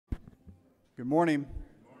Good morning.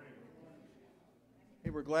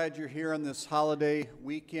 Hey, we're glad you're here on this holiday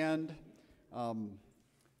weekend. I'll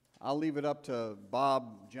leave it up to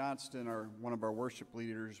Bob Johnston, one of our worship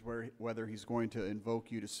leaders, whether he's going to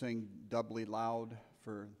invoke you to sing doubly loud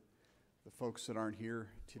for the folks that aren't here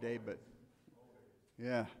today. But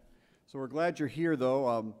yeah, so we're glad you're here,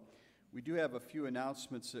 though. We do have a few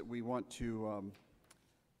announcements that we want to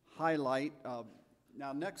highlight.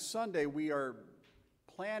 Now, next Sunday, we are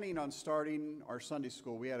planning on starting our Sunday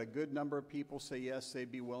school. We had a good number of people say yes,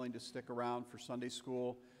 they'd be willing to stick around for Sunday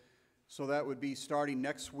school. So that would be starting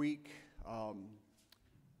next week.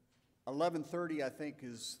 11:30, I think,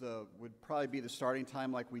 would probably be the starting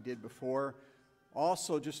time like we did before.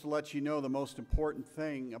 Also, just to let you know, the most important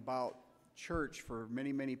thing about church for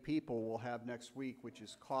many, many people we'll have next week, which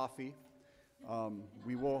is coffee.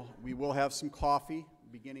 We will have some coffee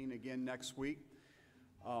beginning again next week.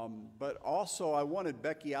 But also, I wanted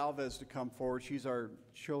Becky Alves to come forward. She's our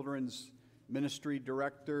children's ministry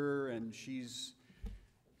director, and she's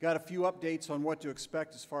got a few updates on what to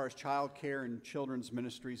expect as far as child care and children's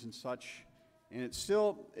ministries and such. And it's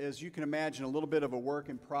still, as you can imagine, a little bit of a work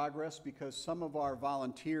in progress because some of our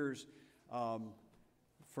volunteers,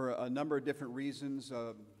 for a number of different reasons,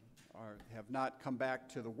 have not come back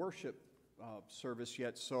to the worship service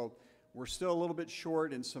yet. So we're still a little bit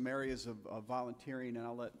short in some areas of volunteering, and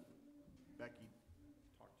I'll let Becky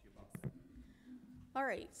talk to you about that. All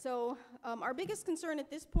right, so our biggest concern at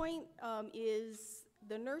this point is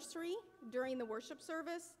the nursery during the worship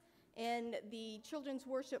service and the children's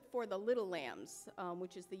worship for the little lambs,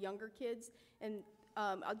 which is the younger kids. And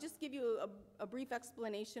I'll just give you a brief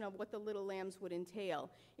explanation of what the little lambs would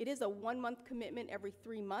entail. It is a 1-month commitment every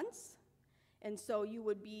 3 months. And so you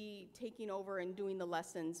would be taking over and doing the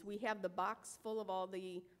lessons. We have the box full of all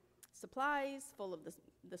the supplies, full of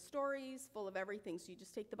the stories, full of everything. So you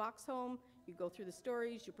just take the box home, you go through the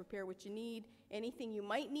stories, you prepare what you need. Anything you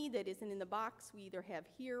might need that isn't in the box, we either have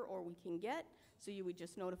here or we can get. So you would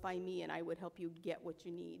just notify me and I would help you get what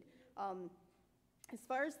you need. As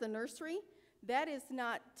far as the nursery, that is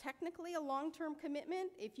not technically a long-term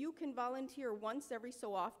commitment. If you can volunteer once every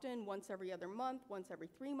so often, once every other month, once every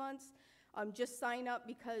 3 months, just sign up,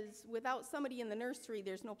 because without somebody in the nursery,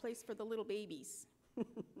 there's no place for the little babies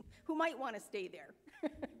who might want to stay there.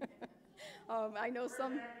 I know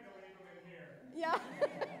some. We're happy to leave them in here. Yeah,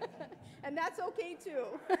 and that's okay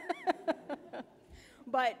too.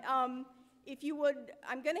 But if you would,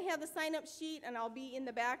 I'm going to have the sign-up sheet, and I'll be in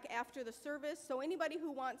the back after the service. So anybody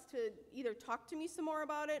who wants to either talk to me some more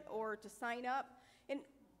about it or to sign up, and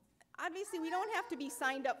obviously we don't have to be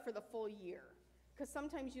signed up for the full year, because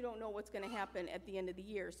sometimes you don't know what's going to happen at the end of the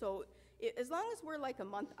year. So as long as we're like a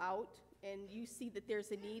month out and you see that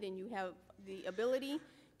there's a need and you have the ability,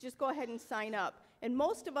 just go ahead and sign up. And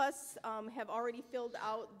most of us have already filled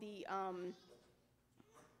out the,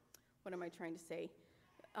 what am I trying to say?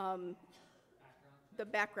 The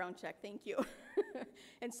background check, thank you.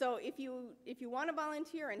 And so if you want to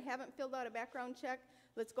volunteer and haven't filled out a background check,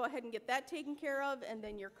 let's go ahead and get that taken care of, and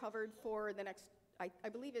then you're covered for the next, I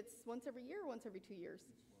believe it's once every year or once every 2 years?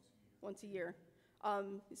 Once a year.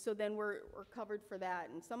 So then we're covered for that,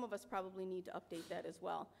 and some of us probably need to update that as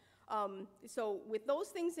well. So with those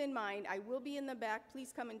things in mind, I will be in the back.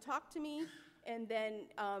 Please come and talk to me, and then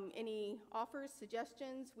any offers,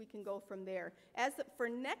 suggestions, we can go from there. As for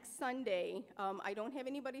next Sunday, I don't have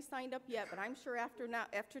anybody signed up yet, but I'm sure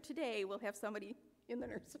after today we'll have somebody in the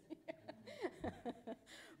nursery.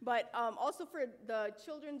 But also for the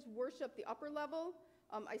children's worship, the upper level,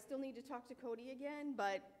 I still need to talk to Cody again,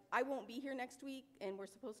 but I won't be here next week, and we're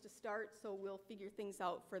supposed to start, so we'll figure things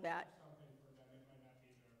out for that. Something for them. It might not be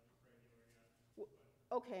the regular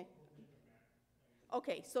yet. Okay.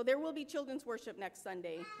 Okay, so there will be children's worship next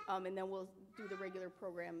Sunday, and then we'll do the regular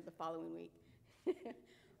program the following week.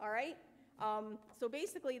 All right? So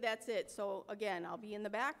basically that's it. So again, I'll be in the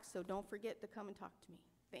back, so don't forget to come and talk to me.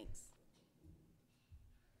 Thanks.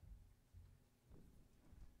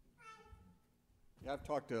 Yeah, I've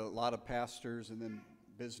talked to a lot of pastors and then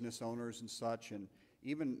business owners and such, and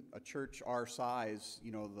even a church our size,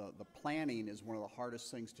 the planning is one of the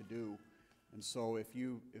hardest things to do. And so if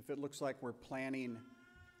it looks like we're planning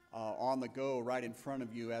on the go right in front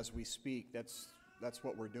of you as we speak, that's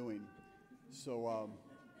what we're doing. So,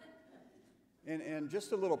 and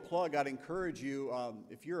just a little plug, I'd encourage you,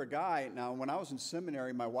 if you're a guy, now when I was in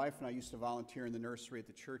seminary, my wife and I used to volunteer in the nursery at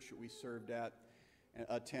the church that we served at,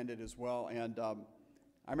 attended as well, and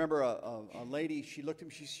I remember a lady, she looked at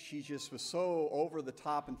me, she just was so over the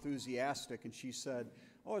top enthusiastic, and she said,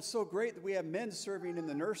 "Oh, it's so great that we have men serving in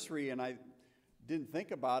the nursery," and I didn't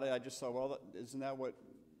think about it. I just thought, well, isn't that what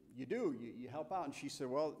you do. You help out. And she said,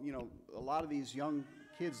 well, you know, a lot of these young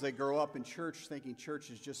kids, they grow up in church thinking church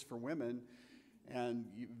is just for women. And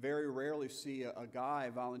you very rarely see a guy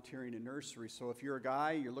volunteering in nursery. So if you're a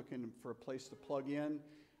guy, you're looking for a place to plug in,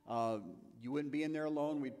 you wouldn't be in there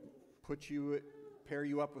alone. We'd pair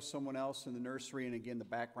you up with someone else in the nursery, and again, the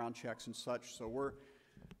background checks and such. So we're,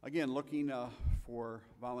 again, looking for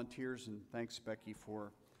volunteers, and thanks, Becky,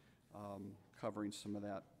 for covering some of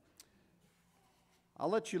that. I'll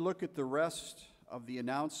let you look at the rest of the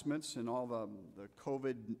announcements and all the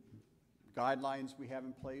COVID guidelines we have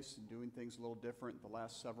in place and doing things a little different the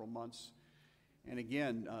last several months. And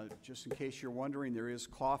again, just in case you're wondering, there is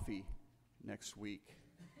coffee next week.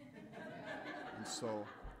 And so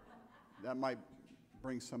that might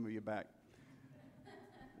bring some of you back.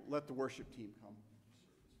 Let the worship team come.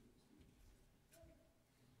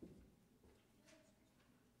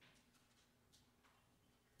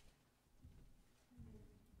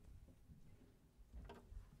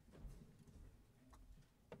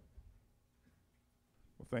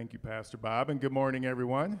 Thank you, Pastor Bob, and good morning,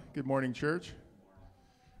 everyone. Good morning, church.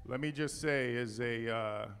 Let me just say, as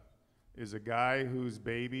a guy whose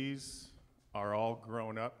babies are all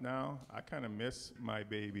grown up now, I kind of miss my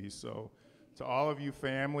babies. So to all of you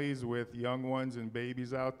families with young ones and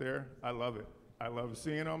babies out there, I love it. I love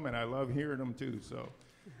seeing them, and I love hearing them too. So,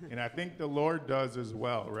 and I think the Lord does as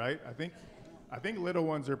well, right? I think little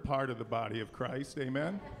ones are part of the body of Christ.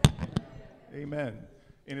 Amen? Amen.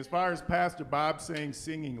 And as far as Pastor Bob saying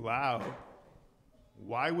singing loud,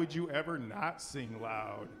 why would you ever not sing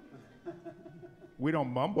loud? We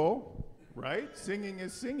don't mumble, right? Singing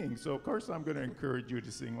is singing. So of course I'm going to encourage you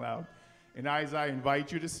to sing loud. And as I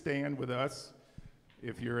invite you to stand with us,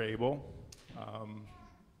 if you're able,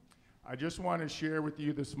 I just want to share with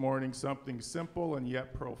you this morning something simple and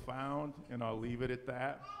yet profound, and I'll leave it at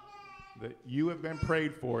that you have been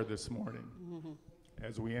prayed for this morning.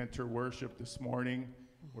 As we enter worship this morning,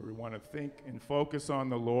 where we want to think and focus on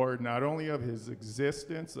the Lord, not only of his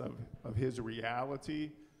existence, of his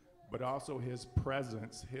reality, but also his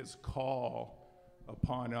presence, his call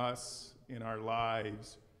upon us in our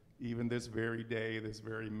lives, even this very day, this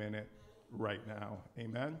very minute, right now.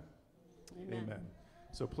 Amen? Amen. Amen.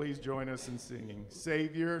 So please join us in singing,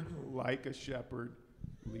 Savior, like a shepherd,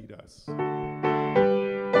 lead us.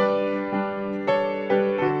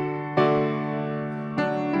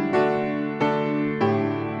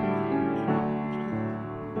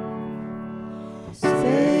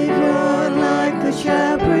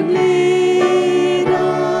 Shepherd, lead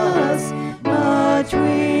us, much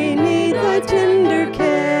we need thy tender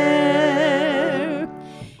care.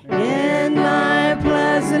 In thy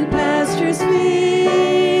pleasant pastures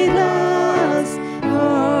feed us, for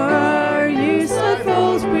our use thy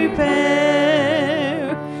foes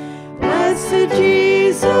prepare. Blessed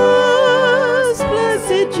Jesus,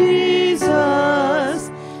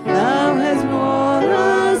 thou hast brought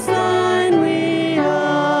us thine we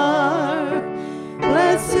are.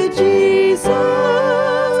 Blessed Jesus,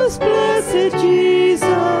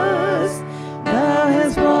 thou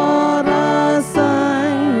hast brought us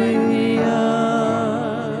thine we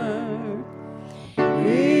are.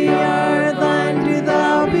 We are thine, do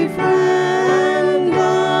thou befriend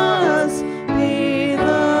us, be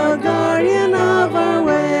the guardian of our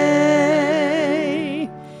way.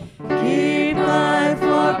 Keep thy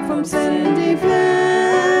flock from sin,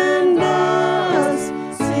 defend us,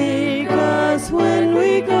 seek us when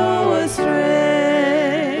we go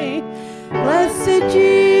astray. Blessed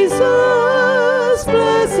Jesus,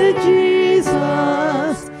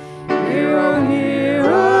 hear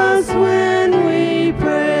us when we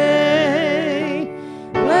pray.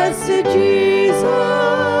 Blessed Jesus,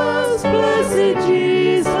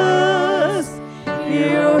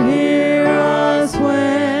 hear us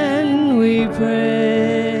when we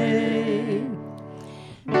pray.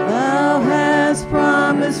 Thou hast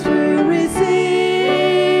promised to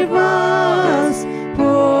receive us,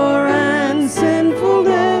 poor and sinful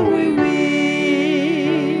that we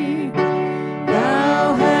be.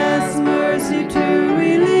 Thou hast mercy to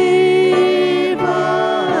relieve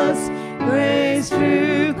us, grace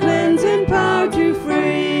to cleanse and power to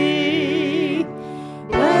free.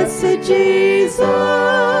 Blessed Jesus,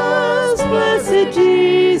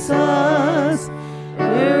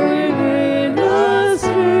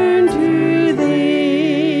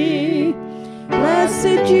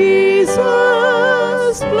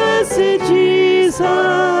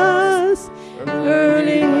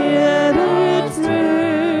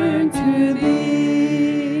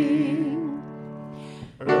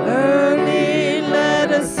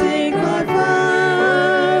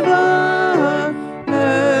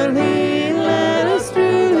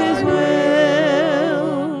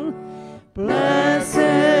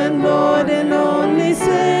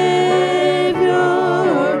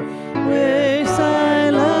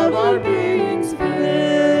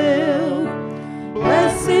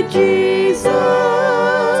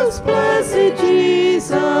 Jesus, blessed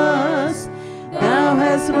Jesus, thou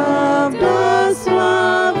hast loved us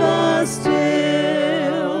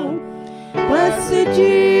still. Blessed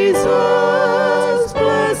Jesus,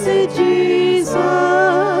 blessed Jesus,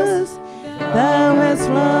 thou hast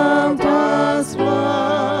loved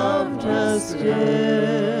us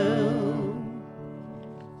still.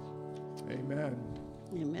 Amen.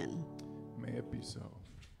 Amen. May it be so.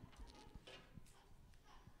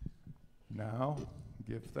 Now,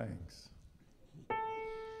 give thanks.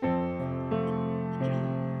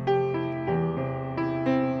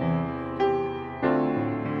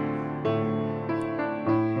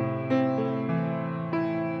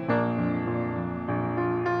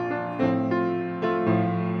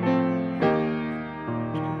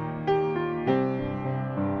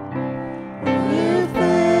 Give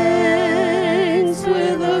thanks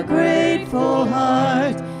with a grateful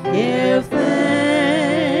heart. Give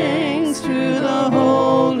thanks to the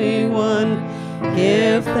Holy One.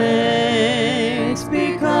 Give thanks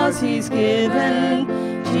because He's given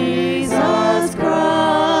Jesus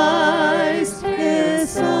Christ, His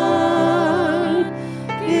Son.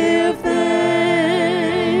 Give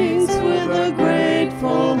thanks with a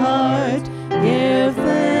grateful heart. Give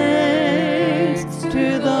thanks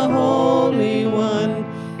to the Holy One.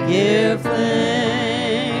 Give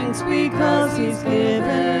thanks because He's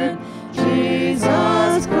given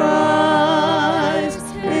Jesus Christ,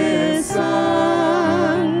 His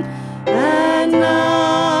Son. And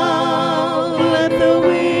now let the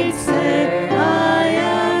weak say, I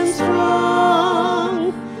am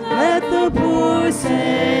strong. Let the poor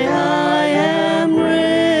say, I am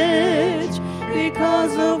rich,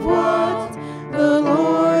 because of what the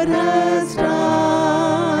Lord has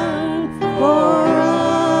done for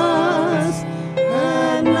us.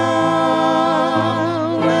 And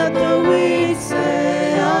now let the weak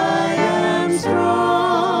say, I am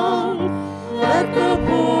strong. Let the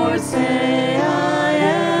poor say, I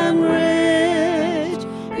am rich,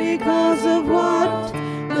 because of what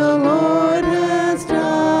the Lord has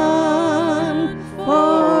done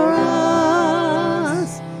for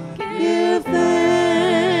us. Give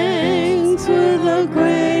thanks with a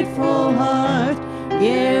grateful heart.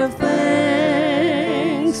 Give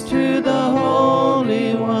thanks to the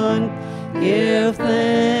Holy One. Give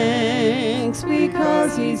thanks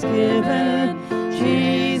because He's given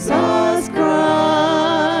Jesus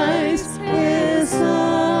Christ, His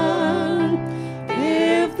Son.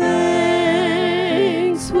 Give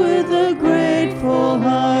thanks with a grateful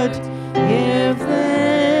heart. Give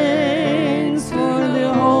thanks for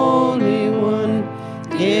the Holy One.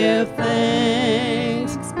 Give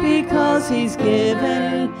thanks because He's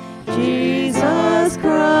given Jesus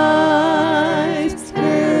Christ,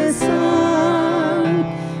 His Son.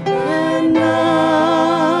 And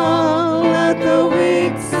now let the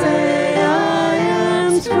weak say, I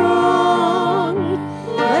am strong.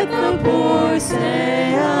 Let the poor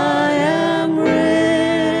say, I am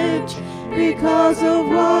rich, because of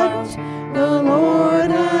what the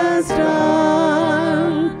Lord has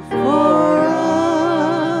done for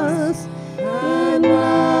us. And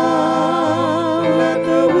now let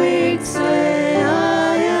the weak say,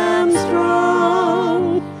 I am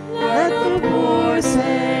strong. Let the poor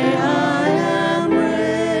say, I am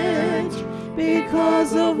rich,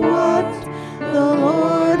 because of what the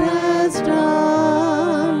Lord has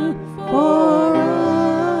done for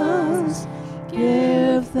us.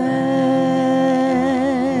 Give thanks.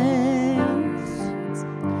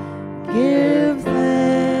 Give thanks.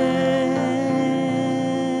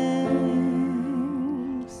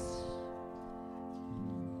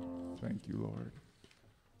 Thank you, Lord.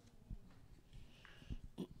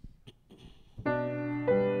 Make me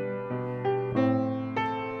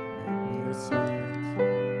a servant.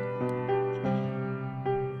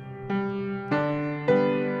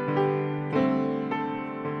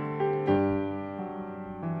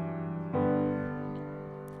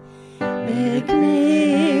 Make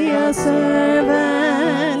me a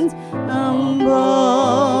servant,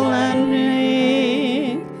 humble and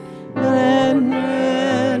meek. Let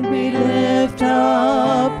me lift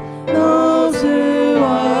up those who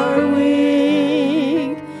are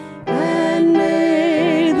weak. And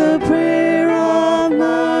may the prayer of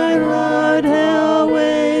my heart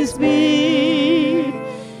always be,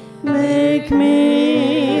 make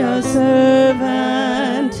me a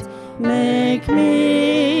servant, make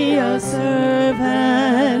me a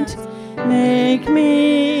servant, make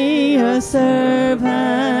me a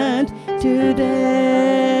servant today.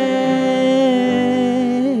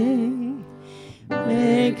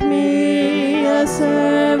 Make me a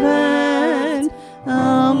servant,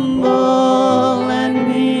 humble and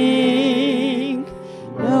meek.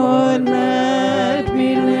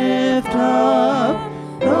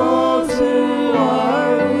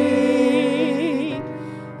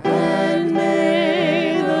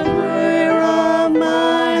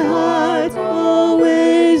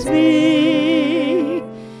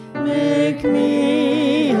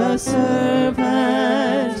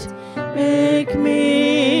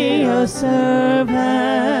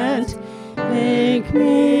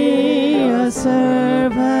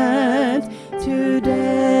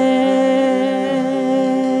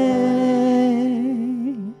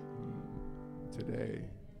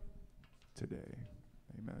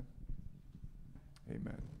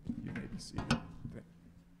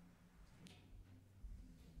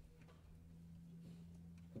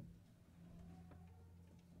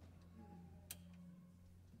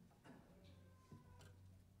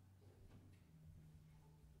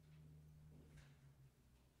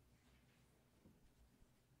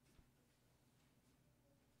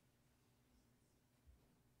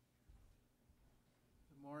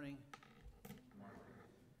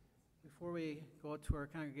 Before we go to our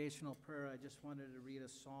congregational prayer, I just wanted to read a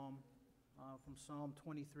psalm from Psalm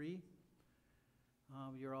 23.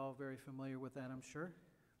 You're all very familiar with that, I'm sure.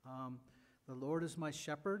 The Lord is my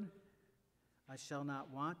shepherd, I shall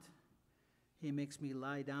not want. He makes me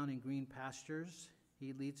lie down in green pastures.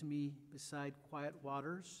 He leads me beside quiet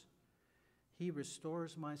waters. He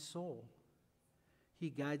restores my soul.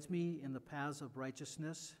 He guides me in the paths of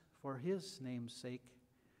righteousness for his name's sake.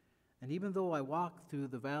 And even though I walk through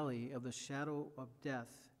the valley of the shadow of death,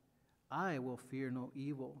 I will fear no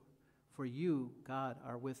evil, for you, God,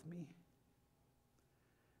 are with me.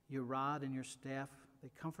 Your rod and your staff, they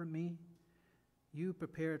comfort me. You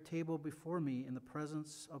prepare a table before me in the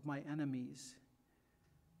presence of my enemies.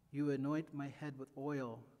 You anoint my head with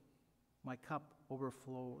oil. My cup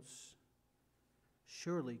overflows.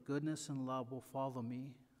 Surely goodness and love will follow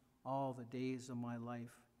me all the days of my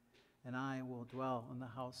life, and I will dwell in the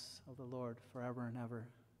house of the Lord forever and ever.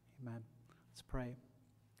 Amen. Let's pray.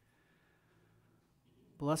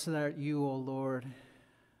 Blessed art you, O Lord,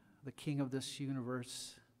 the King of this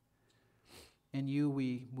universe. In you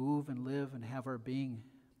we move and live and have our being.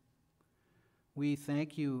 We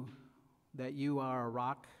thank you that you are our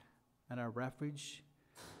rock and our refuge,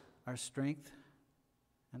 our strength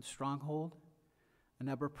and stronghold, and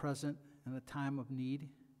ever present in the time of need.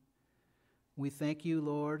 We thank you,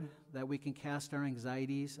 Lord, that we can cast our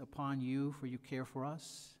anxieties upon you, for you care for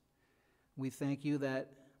us. We thank you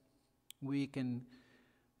that we can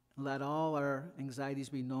let all our anxieties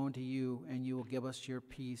be known to you, and you will give us your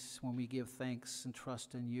peace when we give thanks and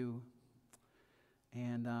trust in you.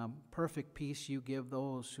 And perfect peace you give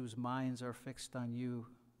those whose minds are fixed on you,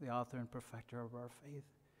 the author and perfecter of our faith.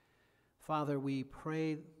 Father, we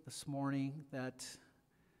pray this morning that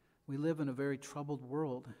we live in a very troubled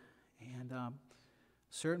world, and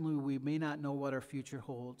certainly we may not know what our future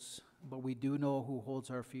holds, but we do know who holds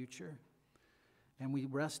our future, and we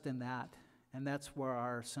rest in that, and that's where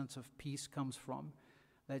our sense of peace comes from,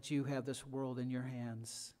 that you have this world in your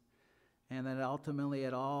hands, and that ultimately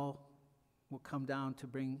it all will come down to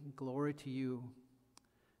bring glory to you,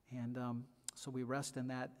 and so we rest in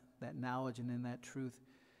that knowledge and in that truth.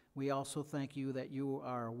 We also thank you that you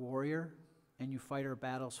are a warrior, and you fight our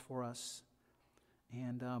battles for us.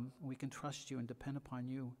 And we can trust you and depend upon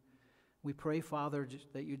you. We pray, Father,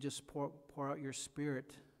 that you just pour out your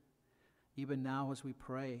Spirit, even now as we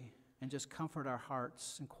pray, and just comfort our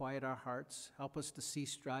hearts and quiet our hearts. Help us to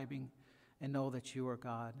cease striving and know that you are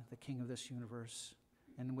God, the King of this universe,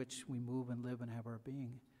 in which we move and live and have our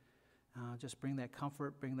being. Just bring that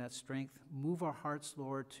comfort, bring that strength. Move our hearts,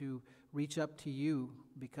 Lord, to reach up to you,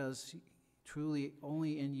 because truly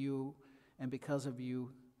only in you and because of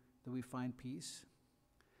you do we find peace.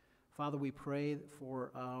 Father, we pray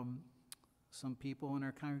for some people in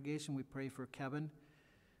our congregation. We pray for Kevin.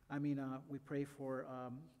 We pray for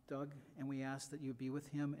Doug, and we ask that you be with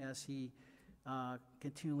him as he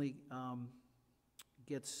continually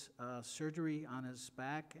gets surgery on his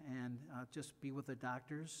back, and just be with the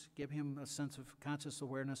doctors. Give him a sense of conscious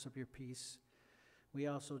awareness of your peace. We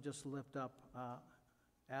also just lift up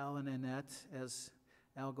Al and Annette as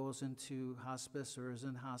Al goes into hospice or is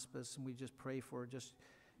in hospice, and we just pray for just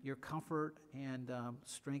your comfort and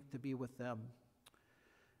strength to be with them.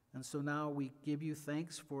 And so now we give you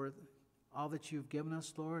thanks for all that you've given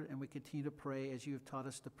us, Lord, and we continue to pray as you have taught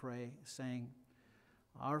us to pray, saying,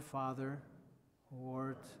 Our Father, who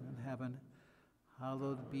art in heaven,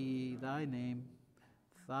 hallowed be thy name.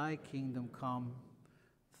 Thy kingdom come,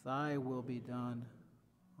 thy will be done,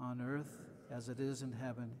 on earth as it is in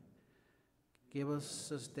heaven. Give us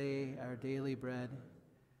this day our daily bread,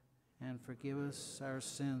 and forgive us our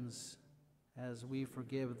sins as we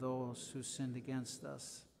forgive those who sinned against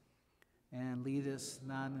us. And lead us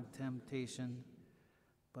not into temptation,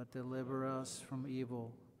 but deliver us from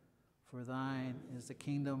evil. For thine is the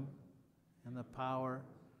kingdom and the power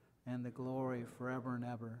and the glory forever and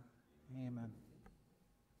ever. Amen.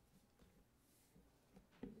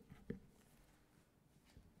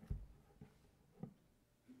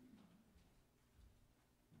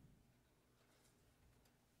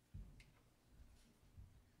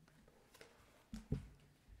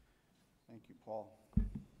 Thank you, Paul.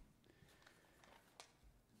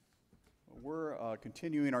 We're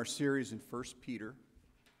continuing our series in 1 Peter.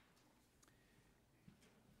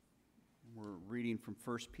 We're reading from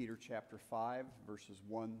 1 Peter chapter 5, verses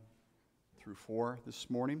 1 through 4 this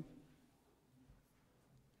morning.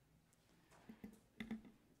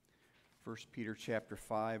 1 Peter chapter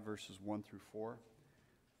 5, verses 1 through 4.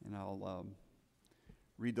 And I'll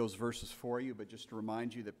read those verses for you, but just to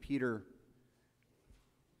remind you that Peter,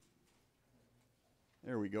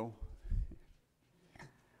 there we go.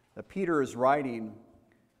 that Peter is writing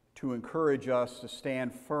to encourage us to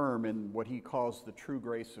stand firm in what he calls the true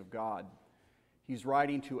grace of God. He's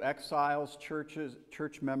writing to exiles,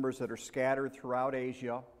 church members that are scattered throughout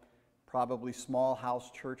Asia, probably small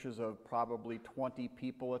house churches of probably 20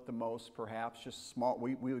 people at the most, perhaps, just small,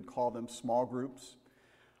 we would call them small groups.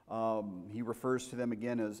 He refers to them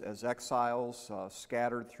again as exiles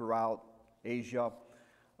scattered throughout Asia.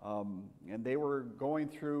 And they were going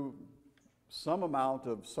through some amount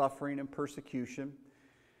of suffering and persecution.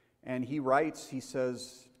 And he writes, he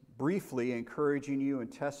says, briefly encouraging you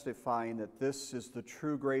and testifying that this is the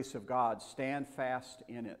true grace of God. Stand fast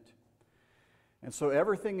in it. And so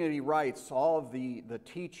everything that he writes, all of the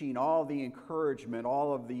teaching, all of the encouragement,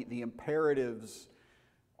 all of the imperatives,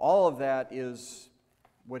 all of that is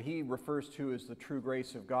what he refers to as the true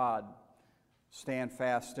grace of God. Stand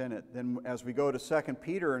fast in it. Then as we go to 2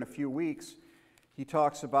 Peter in a few weeks, he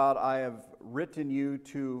talks about, I have written you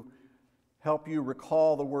to help you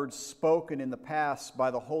recall the words spoken in the past by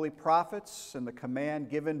the holy prophets and the command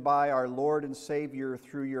given by our Lord and Savior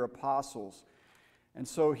through your apostles. And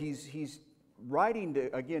so he's writing,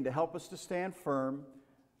 to help us to stand firm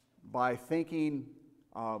by thinking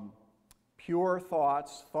pure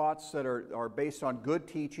thoughts that are based on good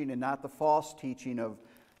teaching and not the false teaching of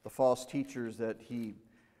the false teachers that he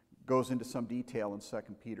goes into some detail in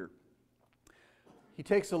 2 Peter. He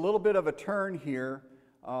takes a little bit of a turn here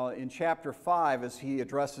in chapter 5 as he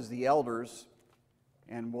addresses the elders,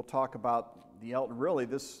 and we'll talk about the elder. Really,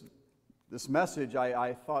 this message,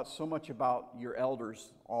 I thought so much about your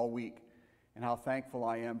elders all week and how thankful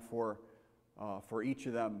I am for each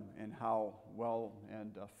of them and how well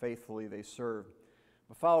and faithfully they serve.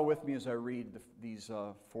 But follow with me as I read these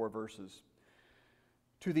 4 verses.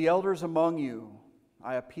 To the elders among you,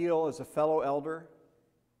 I appeal as a fellow elder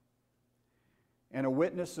and a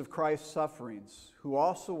witness of Christ's sufferings, who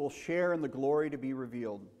also will share in the glory to be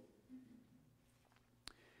revealed.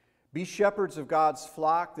 Be shepherds of God's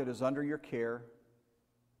flock that is under your care,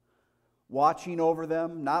 watching over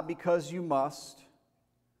them, not because you must,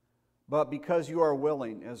 but because you are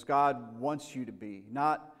willing, as God wants you to be,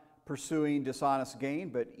 not pursuing dishonest gain,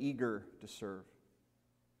 but eager to serve.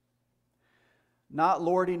 Not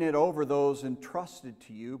lording it over those entrusted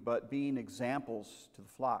to you, but being examples to the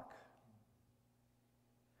flock.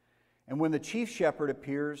 And when the chief shepherd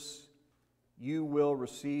appears, you will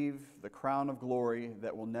receive the crown of glory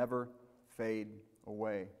that will never fade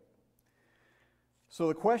away. So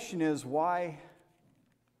the question is, why,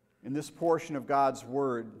 in this portion of God's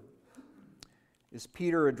Word, is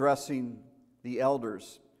Peter addressing the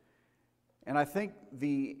elders? And I think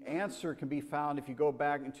the answer can be found if you go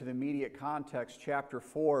back into the immediate context, chapter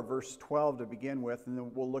 4, verse 12 to begin with, and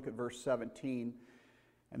then we'll look at verse 17,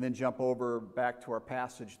 and then jump over back to our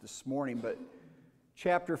passage this morning. But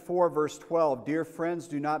chapter 4, verse 12, dear friends,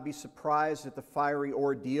 do not be surprised at the fiery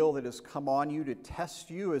ordeal that has come on you to test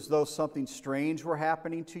you as though something strange were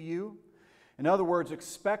happening to you. In other words,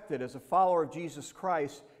 expect it. As a follower of Jesus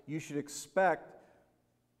Christ, you should expect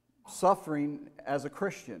suffering as a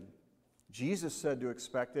Christian. Jesus said to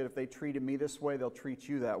expect it. If they treated me this way, they'll treat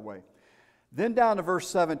you that way. Then down to verse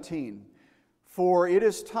 17. For it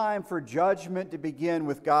is time for judgment to begin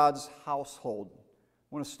with God's household. I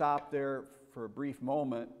want to stop there for a brief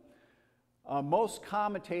moment. Most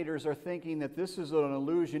commentators are thinking that this is an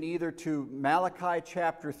allusion either to Malachi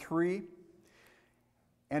chapter 3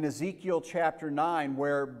 and Ezekiel chapter 9,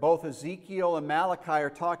 where both Ezekiel and Malachi are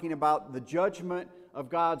talking about the judgment of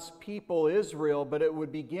God's people, Israel, but it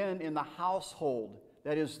would begin in the household,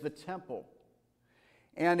 that is the temple.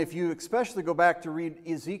 And if you especially go back to read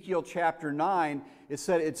Ezekiel chapter 9, it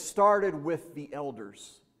said it started with the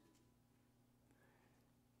elders.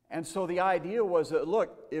 And so the idea was that,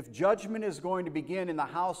 look, if judgment is going to begin in the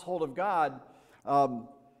household of God,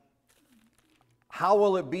 how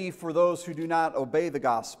will it be for those who do not obey the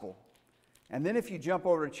gospel? And then if you jump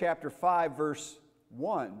over to chapter 5, verse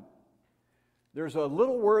 1, there's a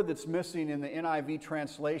little word that's missing in the NIV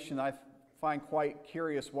translation. I find quite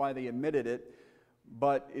curious why they omitted it,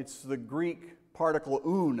 but it's the Greek particle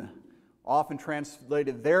un, often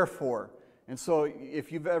translated therefore. And so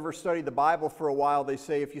if you've ever studied the Bible for a while, they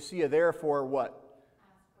say if you see a therefore, what?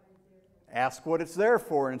 Ask what it's there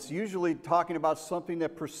for. And it's usually talking about something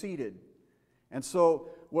that preceded. And so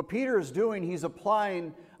what Peter is doing, he's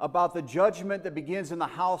applying about the judgment that begins in the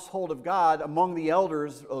household of God among the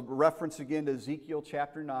elders, a reference again to Ezekiel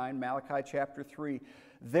chapter 9, Malachi chapter 3.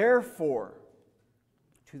 Therefore,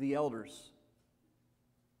 to the elders.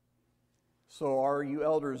 So are you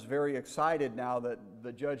elders very excited now that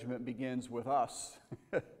the judgment begins with us?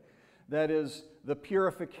 That is the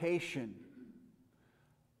purification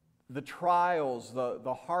the trials,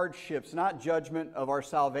 the hardships, not judgment of our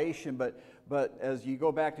salvation, but as you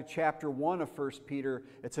go back to chapter 1 of 1 Peter,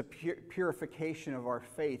 it's a purification of our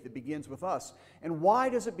faith. It begins with us. And why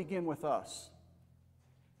does it begin with us?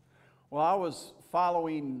 Well, I was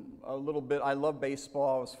following a little bit. I love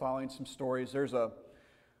baseball. I was following some stories. There's a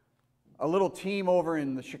little team over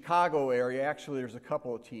in the Chicago area. Actually, there's a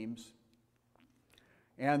couple of teams.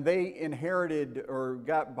 And they inherited or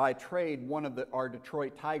got by trade one of our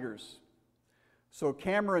Detroit Tigers. So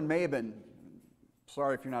Cameron Maben,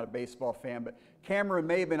 sorry if you're not a baseball fan, but Cameron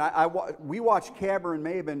Maben, we watched Cameron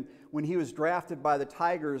Maben when he was drafted by the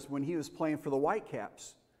Tigers when he was playing for the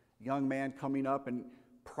Whitecaps. Young man coming up and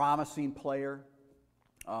promising player.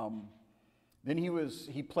 Then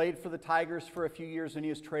he played for the Tigers for a few years and he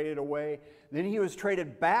was traded away. Then he was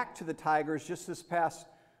traded back to the Tigers just this past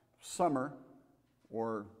summer.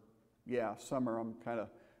 Summer, I'm kind of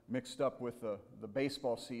mixed up with the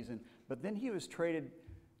baseball season. But then he was traded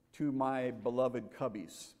to my beloved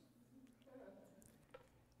Cubbies.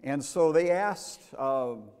 And so they asked, they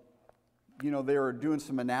were doing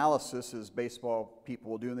some analysis as baseball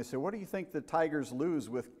people will do, and they said, what do you think the Tigers lose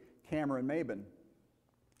with Cameron Maben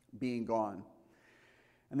being gone?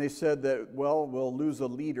 And they said that, well, we'll lose a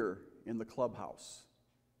leader in the clubhouse.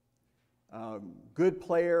 Good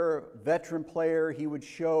player, veteran player. He would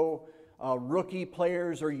show rookie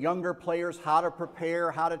players or younger players how to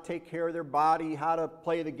prepare, how to take care of their body, how to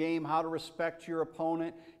play the game, how to respect your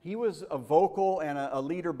opponent. He was a vocal and a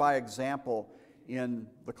leader by example in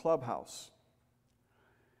the clubhouse.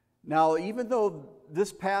 Now, even though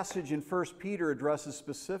this passage in 1 Peter addresses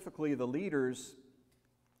specifically the leaders,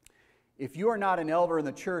 if you are not an elder in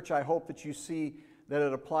the church, I hope that you see that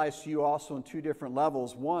it applies to you also in two different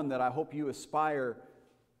levels. One, that I hope you aspire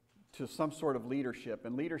to some sort of leadership.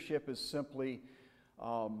 And leadership is simply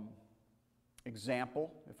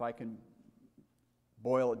example, if I can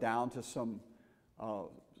boil it down to some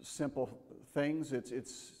simple things.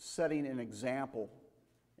 It's setting an example.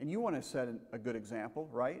 And you want to set a good example,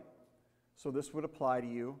 right? So this would apply to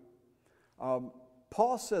you.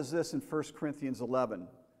 Paul says this in 1 Corinthians 11,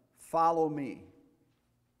 follow me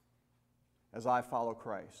as I follow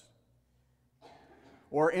Christ.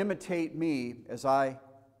 Or imitate me as I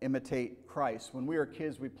imitate Christ. When we were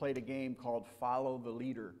kids, we played a game called Follow the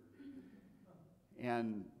Leader.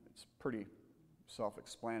 And it's pretty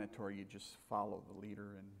self-explanatory. You just follow the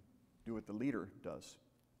leader and do what the leader does.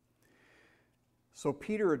 So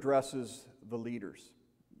Peter addresses the leaders.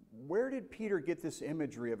 Where did Peter get this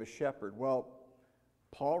imagery of a shepherd? Well,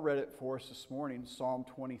 Paul read it for us this morning, Psalm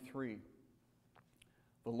 23.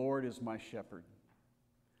 The Lord is my shepherd.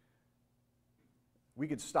 We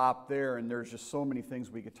could stop there, and there's just so many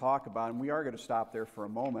things we could talk about, and we are going to stop there for a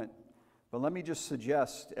moment. But let me just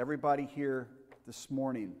suggest everybody here this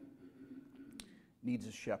morning needs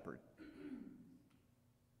a shepherd.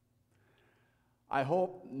 I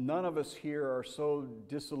hope none of us here are so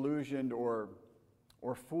disillusioned or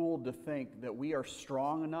fooled to think that we are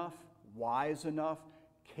strong enough, wise enough,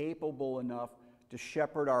 capable enough to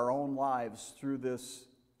shepherd our own lives through this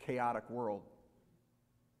chaotic world.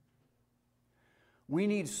 We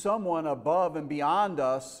need someone above and beyond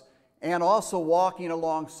us and also walking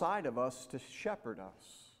alongside of us to shepherd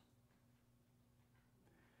us.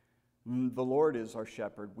 The Lord is our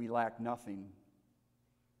shepherd. We lack nothing.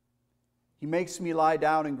 He makes me lie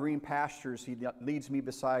down in green pastures. He leads me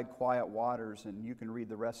beside quiet waters, and you can read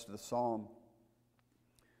the rest of the psalm.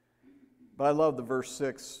 But I love the verse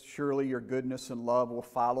 6, surely your goodness and love will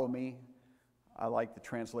follow me. I like the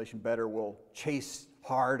translation better, will chase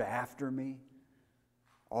hard after me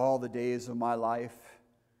all the days of my life,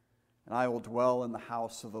 and I will dwell in the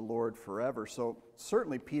house of the Lord forever. So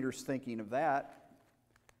certainly Peter's thinking of that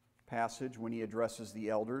passage when he addresses the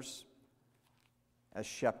elders as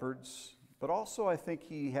shepherds. But also I think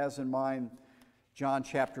he has in mind John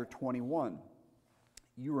chapter 21.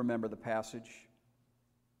 You remember the passage.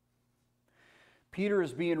 Peter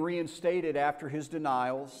is being reinstated after his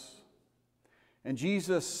denials, and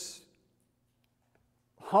Jesus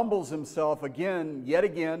humbles himself again, yet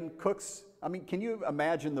again, cooks. I mean, can you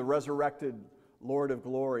imagine the resurrected Lord of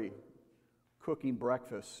glory cooking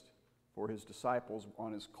breakfast for his disciples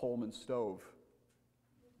on his Coleman stove?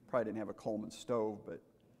 Probably didn't have a Coleman stove, but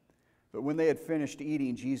when they had finished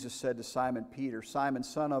eating, Jesus said to Simon Peter, Simon,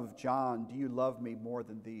 son of John, do you love me more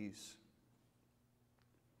than these?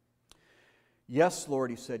 Yes, Lord,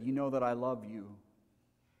 he said, you know that I love you.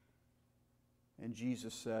 And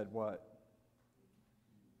Jesus said, what?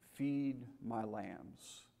 Feed my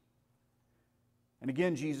lambs. And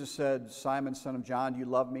again, Jesus said, Simon, son of John, do you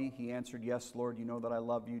love me? He answered, yes, Lord, you know that I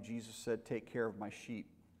love you. Jesus said, take care of my sheep.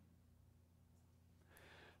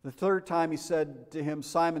 The third time he said to him,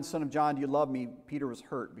 Simon, son of John, do you love me? Peter was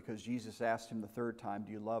hurt because Jesus asked him the third time,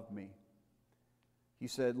 do you love me? He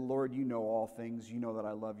said, Lord, you know all things. You know that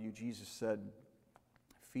I love you. Jesus said,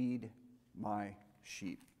 feed my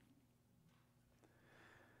sheep.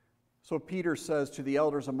 So Peter says, to the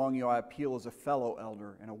elders among you I appeal as a fellow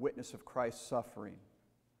elder and a witness of Christ's suffering,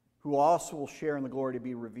 who also will share in the glory to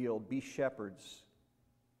be revealed. Be shepherds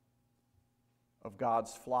of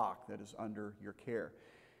God's flock that is under your care.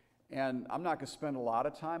 And I'm not going to spend a lot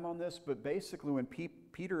of time on this, but basically when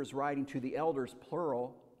Peter is writing to the elders,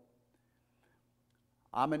 plural,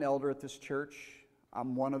 I'm an elder at this church.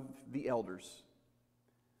 I'm one of the elders.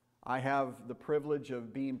 I have the privilege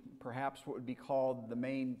of being perhaps what would be called the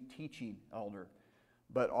main teaching elder.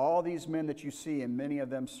 But all these men that you see, and many of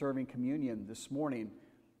them serving communion this morning,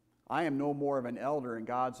 I am no more of an elder in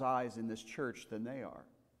God's eyes in this church than they are.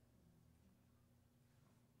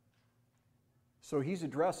 So he's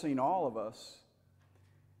addressing all of us.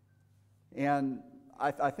 And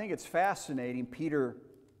I think it's fascinating, Peter,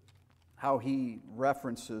 how he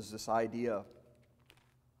references this idea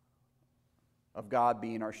of God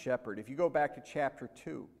being our shepherd. If you go back to chapter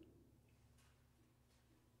 2,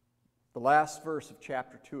 the last verse of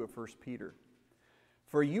chapter 2 of 1 Peter.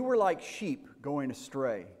 For you were like sheep going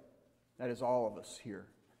astray. That is all of us here.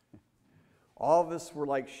 All of us were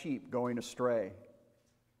like sheep going astray.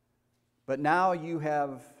 But now you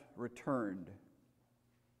have returned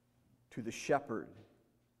to the shepherd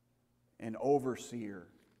and overseer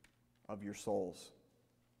of your souls.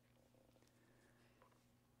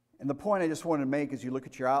 And the point I just wanted to make as you look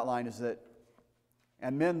at your outline is that,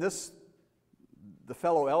 and then the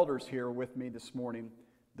fellow elders here with me this morning,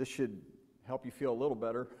 this should help you feel a little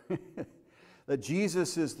better, that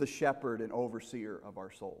Jesus is the shepherd and overseer of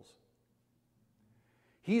our souls.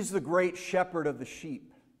 He's the great shepherd of the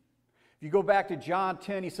sheep. If you go back to John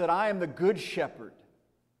 10, he said, I am the good shepherd.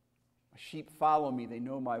 My sheep follow me, they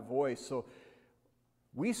know my voice. So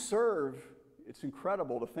we serve, it's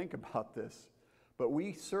incredible to think about this, but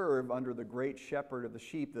we serve under the great shepherd of the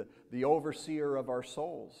sheep, the overseer of our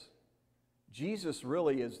souls. Jesus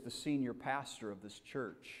really is the senior pastor of this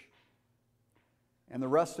church. And the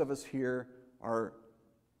rest of us here are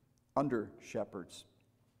under shepherds.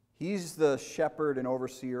 He's the shepherd and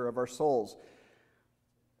overseer of our souls.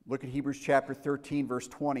 Look at Hebrews chapter 13, verse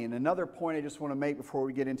 20. And another point I just want to make before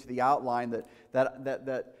we get into the outline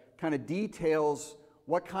that kind of details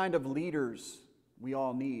what kind of leaders we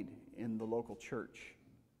all need in the local church.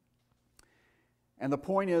 And the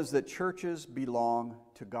point is that churches belong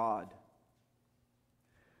to God.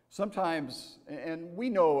 Sometimes, and we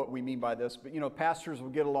know what we mean by this, but pastors will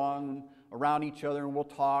get along around each other and we'll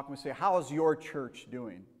talk and we say, how is your church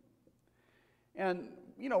doing? And,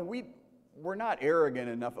 we're not arrogant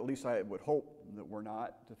enough, at least I would hope that we're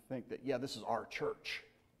not, to think that, yeah, this is our church.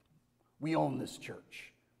 We own this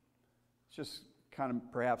church. It's just kind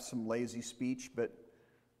of perhaps some lazy speech, but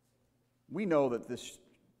we know that this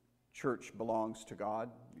church belongs to God.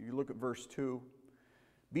 You look at verse 2.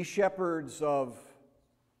 Be shepherds of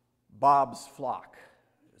Bob's flock.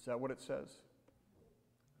 Is that what it says?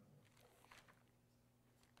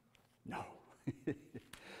 No. It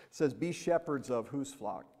says, be shepherds of whose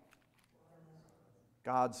flock?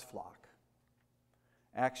 God's flock.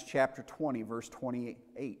 Acts chapter 20, verse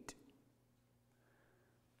 28.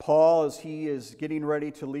 Paul, as he is getting ready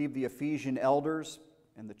to leave the Ephesian elders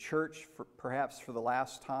and the church, perhaps for the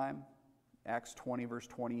last time, Acts 20, verse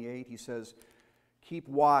 28, he says, keep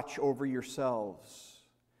watch over yourselves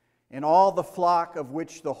and all the flock of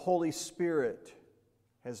which the Holy Spirit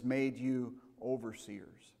has made you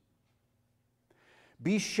overseers.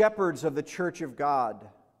 Be shepherds of the church of God,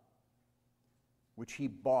 which he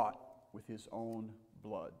bought with his own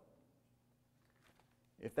blood.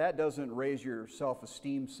 If that doesn't raise your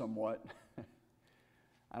self-esteem somewhat,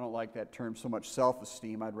 I don't like that term so much,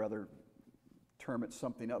 self-esteem. I'd rather term it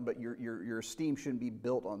something else. But your esteem shouldn't be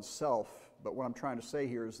built on self. But what I'm trying to say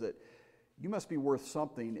here is that you must be worth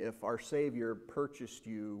something if our Savior purchased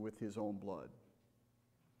you with his own blood.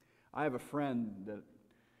 I have a friend that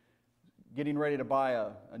getting ready to buy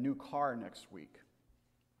a new car next week.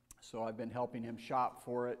 So I've been helping him shop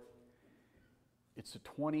for it. It's a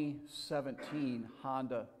 2017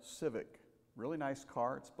 Honda Civic. Really nice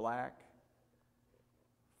car. It's black.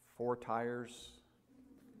 4 tires,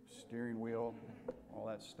 steering wheel, all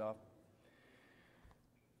that stuff.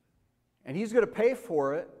 And he's going to pay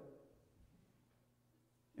for it.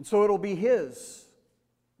 And so it'll be his,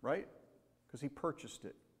 right? Because he purchased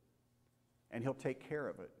it. And he'll take care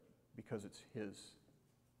of it because it's his.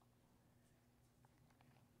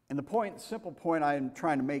 And the simple point I'm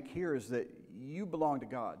trying to make here is that you belong to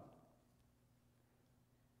God.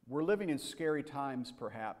 We're living in scary times,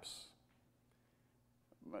 perhaps.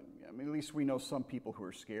 I mean, at least we know some people who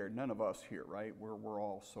are scared. None of us here, right? We're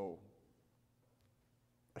all so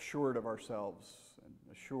assured of ourselves and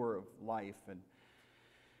assured of life.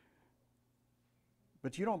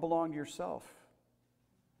 But you don't belong to yourself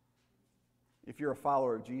if you're a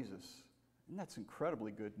follower of Jesus. And that's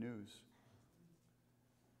incredibly good news.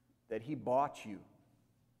 That He bought you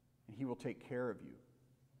and He will take care of you.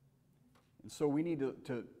 And so we need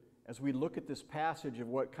to, as we look at this passage of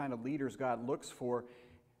what kind of leaders God looks for,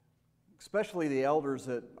 especially the elders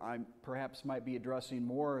that I perhaps might be addressing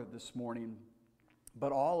more this morning,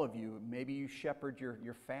 but all of you, maybe you shepherd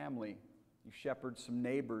your family, you shepherd some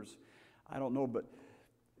neighbors, I don't know, but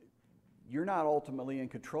you're not ultimately in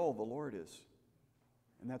control, the Lord is.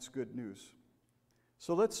 And that's good news.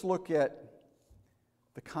 So let's look at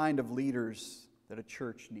the kind of leaders that a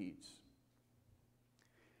church needs.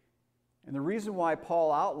 And the reason why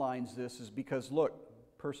Paul outlines this is because, look,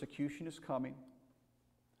 persecution is coming,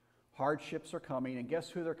 hardships are coming, and guess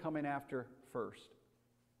who they're coming after first?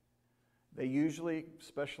 They usually,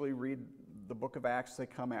 especially read the book of Acts, they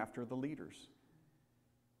come after the leaders.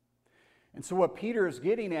 And so what Peter is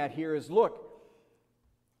getting at here is, look,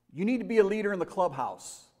 you need to be a leader in the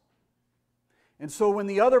clubhouse. And so when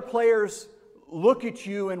the other players look at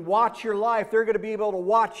you and watch your life, they're going to be able to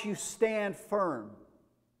watch you stand firm.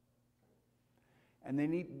 And they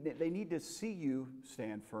need to see you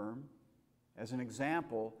stand firm as an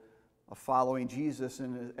example of following Jesus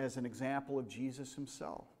and as an example of Jesus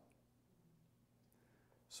Himself.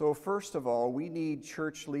 So first of all, we need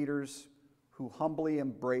church leaders who humbly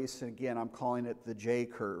embrace, and again, I'm calling it the J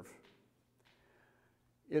curve.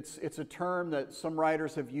 It's a term that some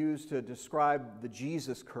writers have used to describe the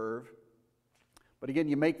Jesus curve. But again,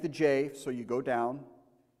 you make the J, so you go down,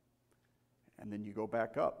 and then you go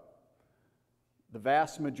back up. The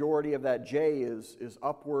vast majority of that J is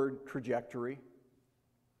upward trajectory.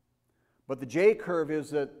 But the J curve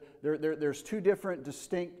is that there's two different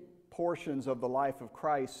distinct portions of the life of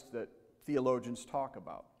Christ that theologians talk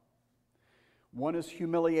about. One is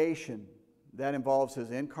humiliation. That involves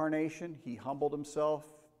His incarnation. He humbled Himself.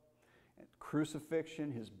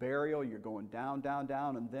 Crucifixion, His burial. You're going down, down,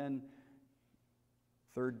 down, and then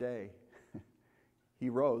third day, He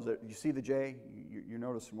rose. You see the J? You're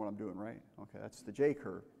noticing what I'm doing, right? Okay, that's the J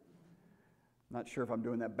curve. I'm not sure if I'm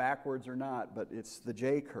doing that backwards or not, but it's the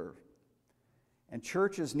J curve. And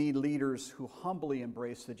churches need leaders who humbly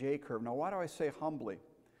embrace the J curve. Now, why do I say humbly?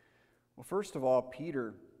 Well, first of all,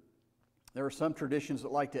 Peter, there are some traditions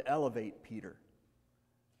that like to elevate Peter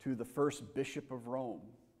to the first bishop of Rome.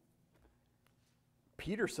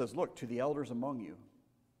 Peter says, look, to the elders among you,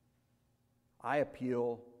 I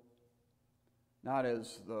appeal not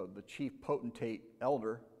as the chief potentate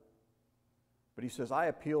elder, but he says, I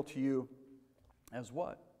appeal to you as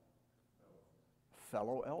what?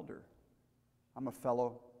 Fellow elder. I'm a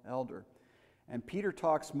fellow elder. And Peter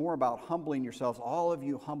talks more about humbling yourselves. All of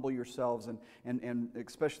you humble yourselves, and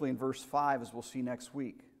especially in verse 5, as we'll see next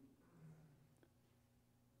week.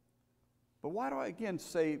 But why do I again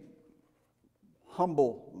say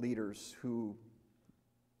humble leaders who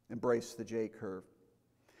embrace the J curve?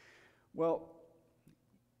 Well,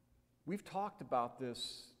 we've talked about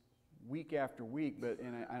this week after week,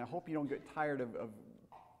 and I hope you don't get tired of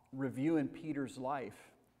reviewing Peter's life.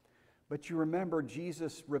 But you remember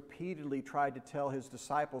Jesus repeatedly tried to tell His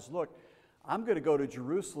disciples, look, I'm going to go to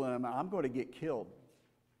Jerusalem, and I'm going to get killed,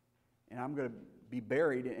 and I'm going to be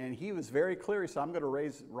buried. And He was very clear. He said, I'm going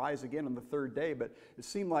to rise again on the third day. But it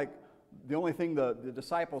seemed like the only thing the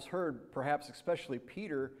disciples heard, perhaps especially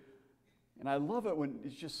Peter, and I love it when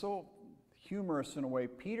it's just so humorous in a way,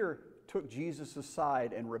 Peter took Jesus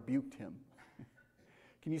aside and rebuked Him.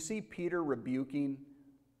 Can you see Peter rebuking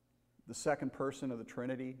the second person of the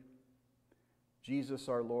Trinity? Jesus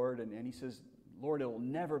our Lord, and he says, Lord, it will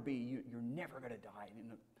never be, you're never going to die.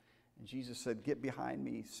 And Jesus said, get behind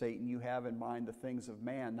me, Satan, you have in mind the things of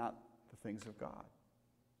man, not the things of God.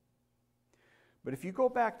 But if you go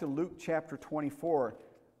back to Luke chapter 24,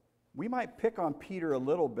 we might pick on Peter a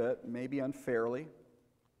little bit, maybe unfairly.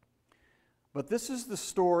 But this is the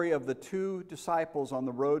story of the two disciples on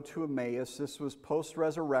the road to Emmaus. This was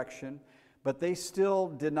post-resurrection, but they still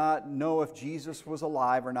did not know if Jesus was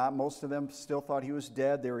alive or not. Most of them still thought He was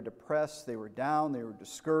dead. They were depressed, they were down, they were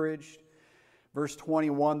discouraged. Verse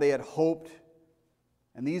 21, they had hoped.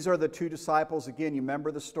 And these are the two disciples. Again, you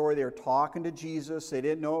remember the story. They were talking to Jesus. They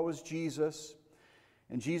didn't know it was Jesus.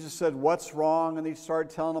 And Jesus said, "What's wrong?" And he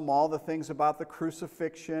started telling them all the things about the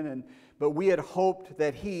crucifixion. But we had hoped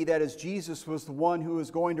that he, that is Jesus, was the one who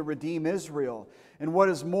was going to redeem Israel. And what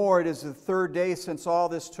is more, it is the third day since all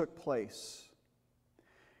this took place.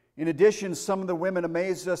 In addition, some of the women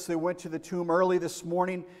amazed us. They went to the tomb early this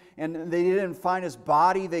morning, and they didn't find his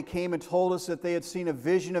body. They came and told us that they had seen a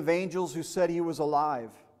vision of angels who said he was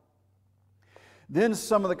alive. Then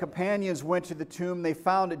some of the companions went to the tomb. They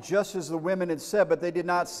found it just as the women had said, but they did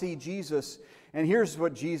not see Jesus. And here's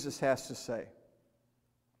what Jesus has to say.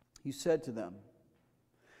 He said to them,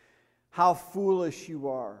 "How foolish you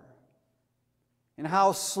are, and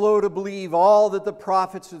how slow to believe all that the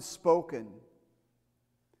prophets had spoken.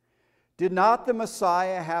 Did not the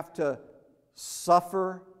Messiah have to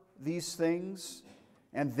suffer these things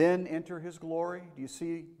and then enter his glory?" Do you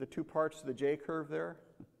see the two parts of the J curve there?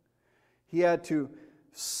 He had to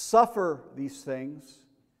suffer these things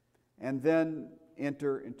and then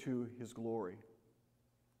enter into his glory.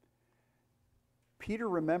 Peter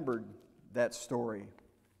remembered that story,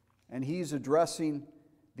 and he's addressing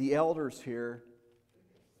the elders here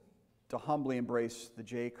to humbly embrace the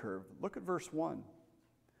J curve. Look at verse 1.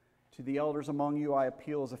 "To the elders among you I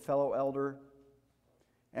appeal as a fellow elder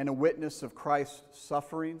and a witness of Christ's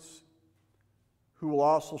sufferings, who will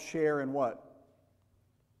also share in" what?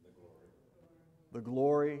 The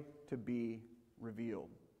glory to be revealed.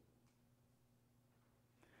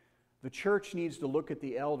 The church needs to look at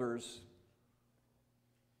the elders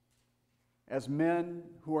as men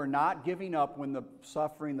who are not giving up when the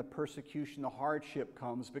suffering, the persecution, the hardship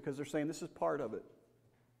comes, because they're saying this is part of it.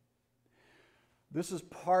 This is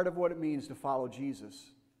part of what it means to follow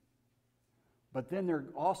Jesus. But then they're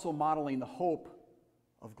also modeling the hope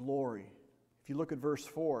of glory. If you look at verse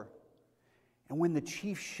 4, "And when the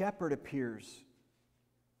chief shepherd appears,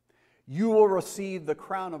 you will receive the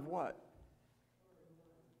crown of" what?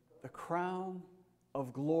 The crown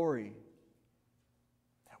of glory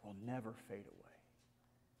that will never fade away.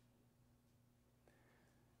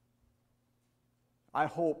 I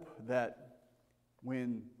hope that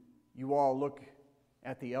when you all look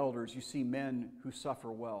at the elders, you see men who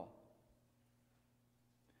suffer well.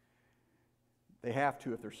 They have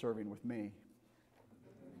to if they're serving with me.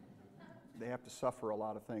 They have to suffer a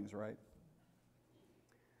lot of things, right?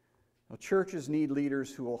 Now, churches need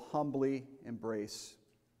leaders who will humbly embrace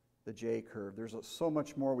the J curve. There's so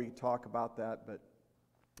much more we can talk about that, but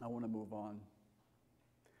I want to move on.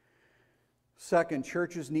 Second,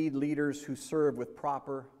 churches need leaders who serve with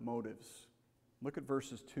proper motives. Look at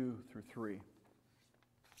verses 2 through 3.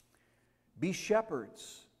 "Be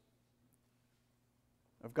shepherds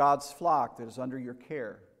of God's flock that is under your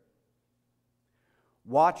care,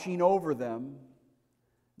 watching over them,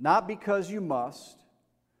 not because you must,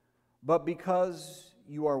 but because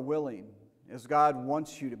you are willing, as God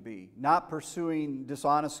wants you to be, not pursuing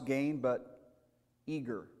dishonest gain, but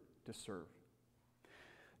eager to serve.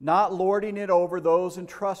 Not lording it over those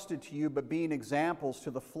entrusted to you, but being examples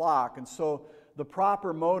to the flock." And so the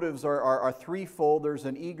proper motives are threefold. There's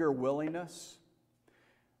an eager willingness.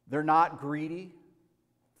 They're not greedy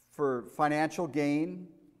for financial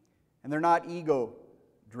gain, and they're not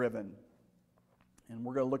ego-driven. And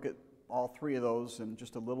we're going to look at all three of those in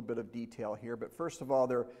just a little bit of detail here. But first of all,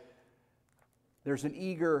 there's an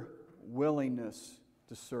eager willingness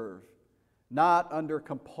to serve, not under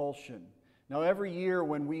compulsion. Now, every year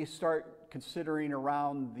when we start considering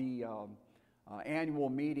around the annual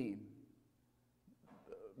meeting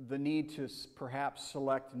the need to perhaps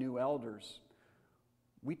select new elders,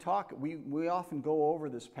 we often go over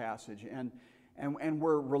this passage, and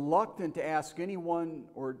we're reluctant to ask anyone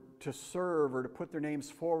or to serve or to put their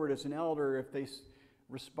names forward as an elder if they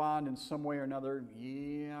respond in some way or another,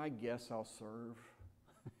 "Yeah, I guess I'll serve."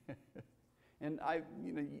 And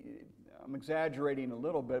I'm exaggerating a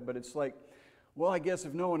little bit, but it's like, well, I guess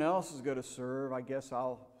if no one else is going to serve, I guess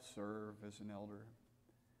I'll serve as an elder.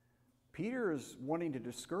 Peter is wanting to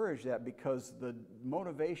discourage that because the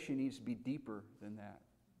motivation needs to be deeper than that.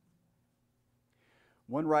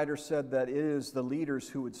 One writer said that it is the leaders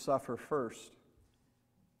who would suffer first.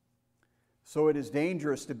 So it is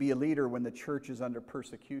dangerous to be a leader when the church is under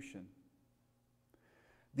persecution.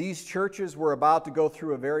 These churches were about to go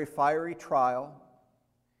through a very fiery trial,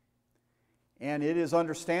 and it is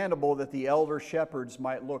understandable that the elder shepherds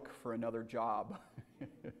might look for another job.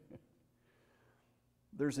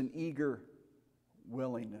 There's an eager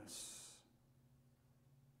willingness.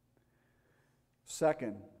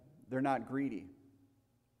 Second, they're not greedy.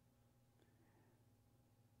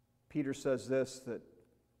 Peter says this, that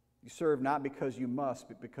you serve not because you must,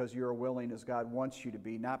 but because you are willing as God wants you to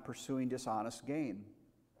be, not pursuing dishonest gain.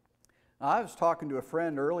 I was talking to a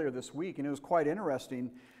friend earlier this week, and it was quite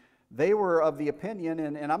interesting. They were of the opinion,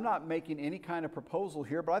 and I'm not making any kind of proposal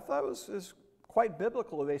here, but I thought it was quite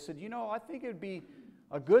biblical. They said, I think it would be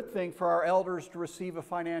a good thing for our elders to receive a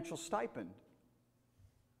financial stipend.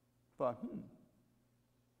 I thought,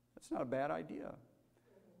 that's not a bad idea.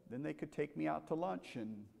 Then they could take me out to lunch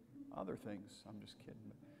and other things. I'm just kidding.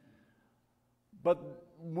 But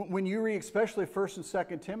when you read especially 1st and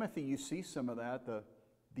 2nd Timothy, you see some of that.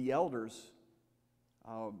 The elders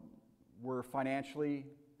were financially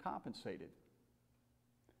compensated.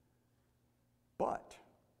 But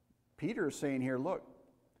Peter is saying here, look,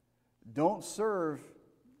 don't serve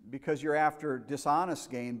because you're after dishonest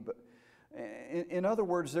gain. But in other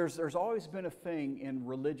words, there's always been a thing in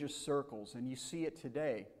religious circles, and you see it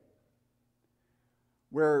today,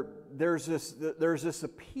 where there's this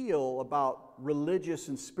appeal about religious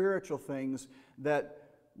and spiritual things that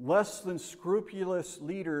less than scrupulous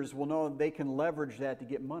leaders will know they can leverage that to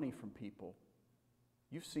get money from people.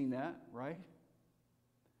 You've seen that, right?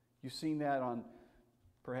 You've seen that on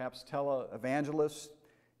perhaps televangelists.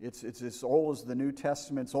 It's as old as the New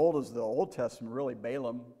Testament, as old as the Old Testament, really,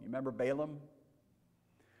 Balaam. You remember Balaam?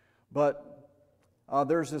 But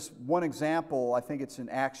there's this one example, I think it's in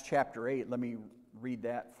Acts chapter 8. Let me read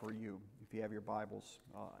that for you, if you have your Bibles.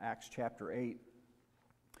 Acts chapter 8.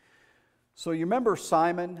 So you remember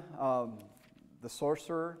Simon, the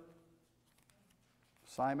sorcerer?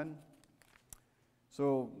 Simon?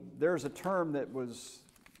 So there's a term that was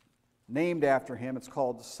named after him. It's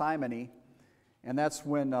called simony. And that's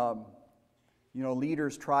when,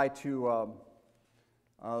 leaders try to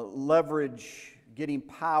leverage getting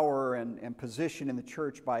power and position in the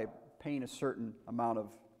church by paying a certain amount of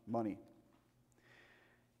money.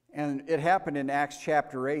 And it happened in Acts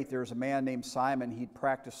chapter 8. There was a man named Simon. He'd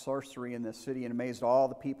practiced sorcery in the city and amazed all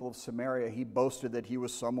the people of Samaria. He boasted that he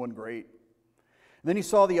was someone great. And then he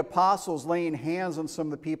saw the apostles laying hands on some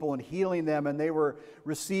of the people and healing them, and they were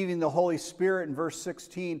receiving the Holy Spirit. In verse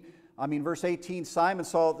 18, Simon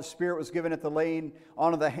saw that the Spirit was given at the laying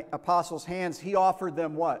on of the apostles' hands. He offered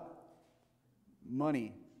them what?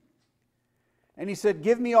 Money. And he said,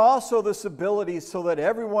 give me also this ability so that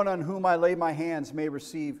everyone on whom I lay my hands may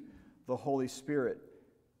receive the Holy Spirit.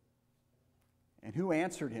 And who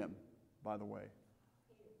answered him, by the way?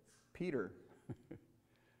 Peter.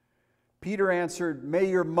 Peter answered, may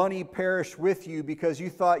your money perish with you because you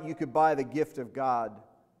thought you could buy the gift of God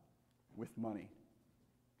with money.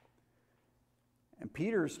 And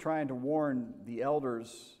Peter's trying to warn the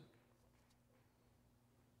elders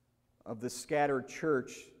of the scattered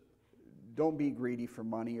church, don't be greedy for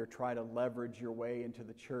money or try to leverage your way into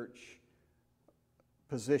the church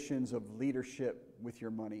positions of leadership with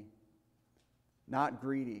your money. Not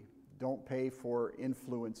greedy. Don't pay for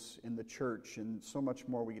influence in the church, and so much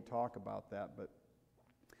more we could talk about that. But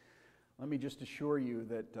let me just assure you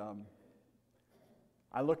that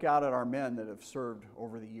I look out at our men that have served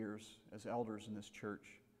over the years as elders in this church.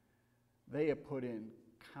 They have put in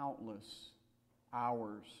countless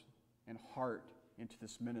hours and heart into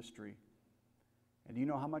this ministry. And do you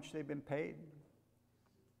know how much they've been paid?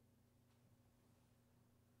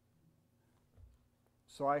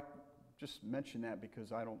 So I just mention that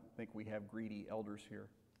because I don't think we have greedy elders here.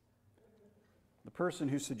 The person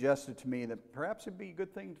who suggested to me that perhaps it'd be a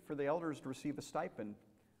good thing for the elders to receive a stipend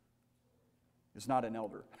is not an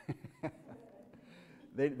elder.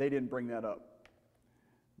 They didn't bring that up.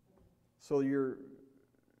 So you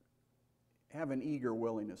have an eager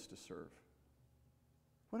willingness to serve.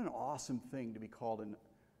 What an awesome thing to be called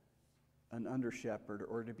an under-shepherd,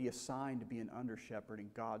 or to be assigned to be an under-shepherd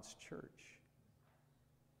in God's church.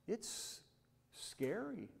 It's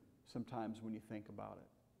scary sometimes when you think about it.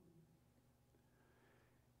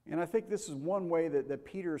 And I think this is one way that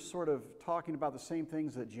Peter's sort of talking about the same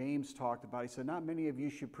things that James talked about. He said, not many of you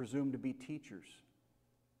should presume to be teachers.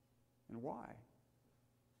 And why?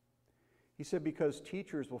 He said, because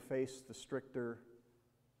teachers will face the stricter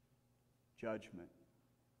judgment.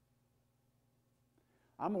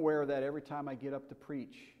 I'm aware of that every time I get up to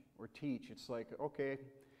preach or teach. It's like, okay,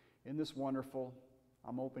 isn't this wonderful?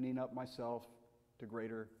 I'm opening up myself to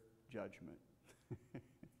greater judgment.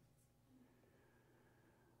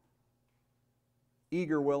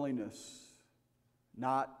 Eager willingness,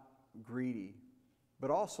 not greedy, but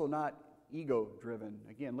also not ego-driven.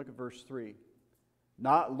 Again, look at verse 3.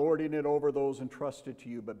 Not lording it over those entrusted to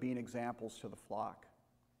you, but being examples to the flock.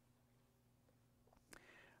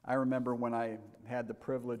 I remember when I had the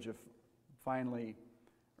privilege of finally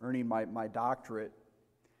earning my doctorate,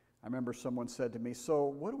 I remember someone said to me, so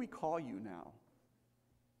what do we call you now?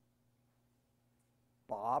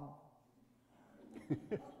 Bob?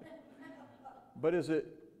 But is it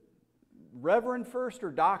Reverend first or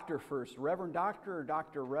Doctor first? Reverend Doctor or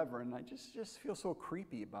Doctor Reverend? I just feel so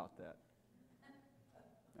creepy about that.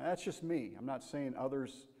 That's just me. I'm not saying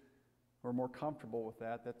others are more comfortable with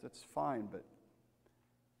that. That's fine, but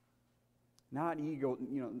not ego.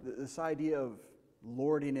 You know, this idea of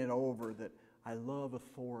lording it over, that I love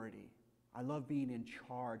authority. I love being in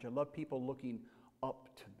charge. I love people looking up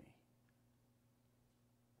to me.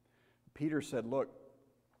 Peter said, look,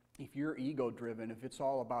 if you're ego-driven, if it's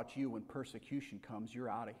all about you, when persecution comes, you're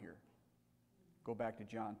out of here. Go back to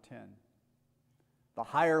John 10. The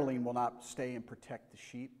hireling will not stay and protect the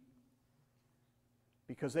sheep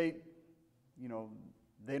because they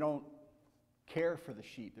don't care for the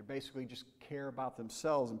sheep. They basically just care about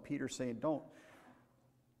themselves. And Peter's saying,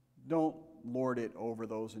 don't lord it over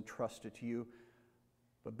those entrusted to you,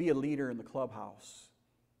 but be a leader in the clubhouse.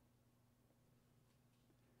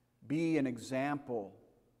 Be an example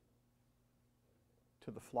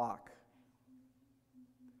to the flock.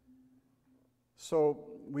 So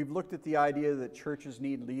we've looked at the idea that churches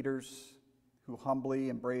need leaders who humbly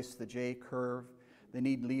embrace the J curve. They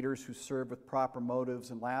need leaders who serve with proper motives.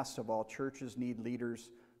 And last of all, churches need leaders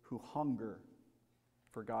who hunger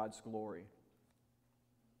for God's glory.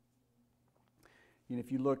 And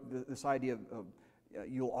if you look at this idea of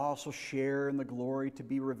you'll also share in the glory to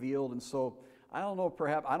be revealed. And so I don't know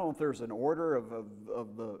if there's an order of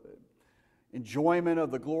the enjoyment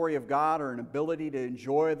of the glory of God or an ability to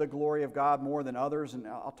enjoy the glory of God more than others, and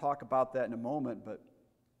I'll talk about that in a moment. But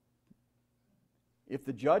if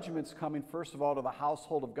the judgment's coming, first of all, to the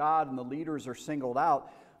household of God and the leaders are singled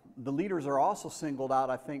out, the leaders are also singled out,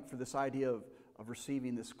 I think, for this idea of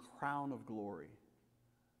receiving this crown of glory.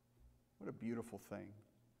 What a beautiful thing.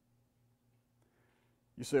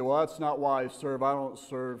 You say, well, that's not why I serve. I don't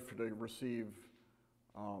serve to receive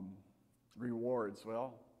rewards.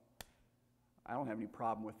 Well, I don't have any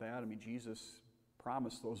problem with that. I mean, Jesus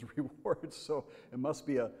promised those rewards, so it must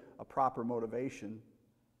be a proper motivation.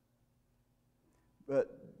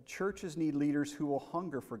 But churches need leaders who will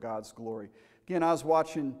hunger for God's glory. Again, I was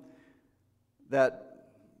watching that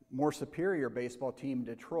more superior baseball team in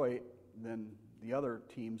Detroit than the other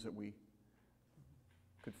teams that we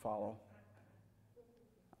could follow.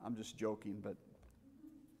 I'm just joking, but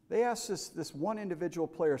they asked this one individual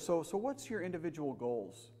player, so what's your individual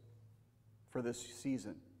goals for this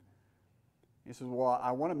season? He says, well,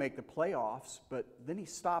 I want to make the playoffs, but then he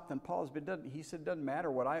stopped and paused, but he said, it doesn't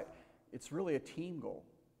matter it's really a team goal.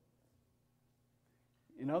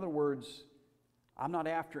 In other words, I'm not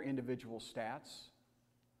after individual stats.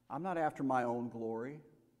 I'm not after my own glory.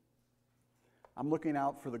 I'm looking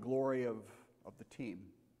out for the glory of the team.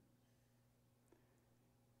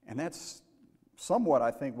 And that's somewhat,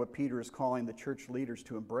 I think, what Peter is calling the church leaders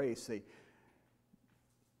to embrace.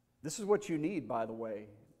 This is what you need, by the way,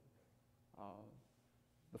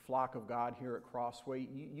 the flock of God here at Crossway.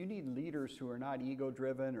 You need leaders who are not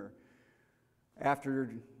ego-driven or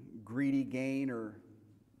after greedy gain, or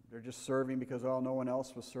they're just serving because, no one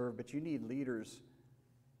else was served. But you need leaders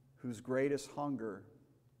whose greatest hunger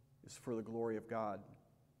is for the glory of God.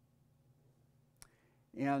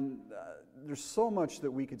 And there's so much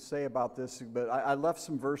that we could say about this, but I left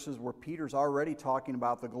some verses where Peter's already talking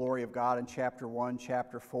about the glory of God in chapter 1,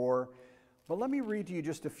 chapter 4. But let me read to you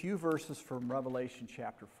just a few verses from Revelation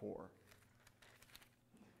chapter 4.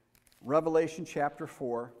 Revelation chapter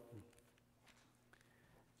 4.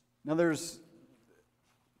 Now there's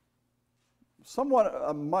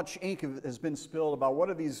somewhat much ink has been spilled about what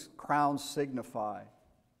do these crowns signify.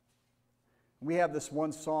 We have this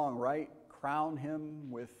one song, right? Crown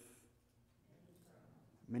him with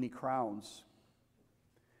many crowns.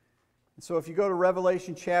 And so if you go to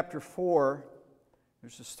Revelation chapter 4,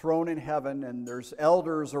 there's this throne in heaven, and there's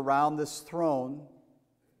elders around this throne.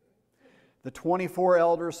 The 24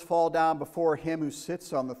 elders fall down before him who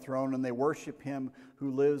sits on the throne, and they worship him who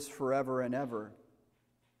lives forever and ever.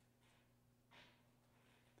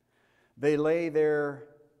 They lay their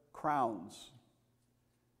crowns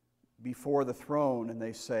before the throne, and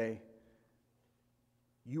they say,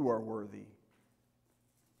 you are worthy,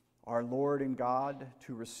 our Lord and God,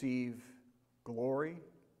 to receive glory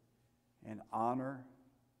and honor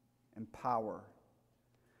and power.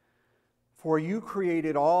 For you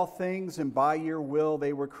created all things, and by your will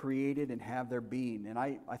they were created and have their being. And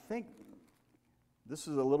I think this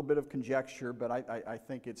is a little bit of conjecture, but I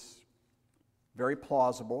think it's very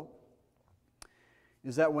plausible,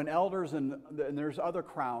 is that when elders, and there's other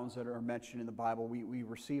crowns that are mentioned in the Bible, we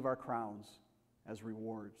receive our crowns as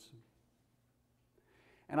rewards.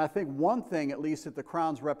 And I think one thing, at least, that the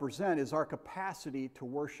crowns represent is our capacity to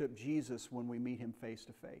worship Jesus when we meet him face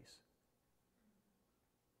to face.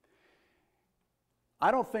 I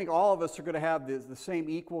don't think all of us are going to have the same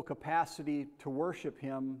equal capacity to worship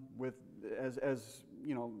Him with, as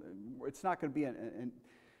you know, it's not going to be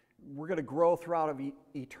we're going to grow throughout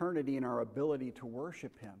eternity in our ability to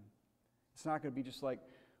worship Him. It's not going to be just like,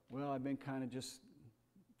 well, I've been kind of just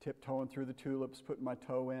tiptoeing through the tulips, putting my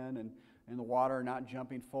toe in and the water, not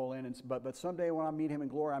jumping full in. But someday when I meet Him in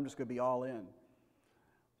glory, I'm just going to be all in.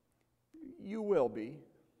 You will be.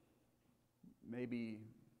 Maybe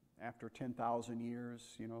after 10,000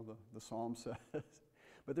 years, you know, the psalm says.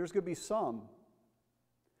 But there's going to be some,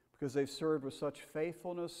 because they've served with such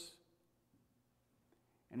faithfulness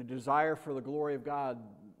and a desire for the glory of God.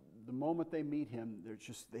 The moment they meet Him,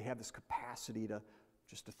 they have this capacity to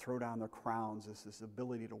throw down their crowns, this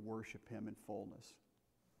ability to worship Him in fullness.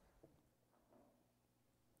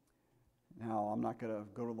 Now, I'm not going to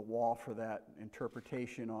go to the wall for that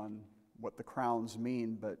interpretation on what the crowns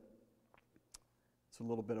mean, but it's a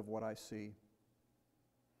little bit of what I see.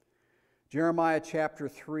 Jeremiah chapter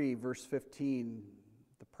 3, verse 15,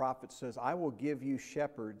 the prophet says, I will give you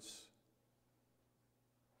shepherds,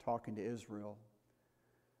 talking to Israel.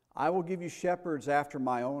 I will give you shepherds after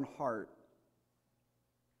my own heart,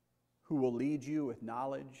 who will lead you with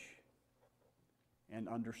knowledge and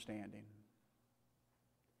understanding.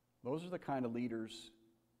 Those are the kind of leaders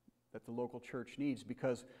that the local church needs,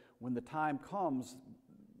 because when the time comes,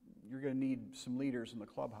 you're going to need some leaders in the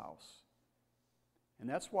clubhouse. And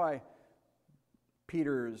that's why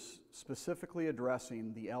Peter is specifically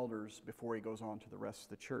addressing the elders before he goes on to the rest of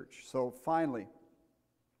the church. So finally,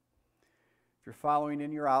 if you're following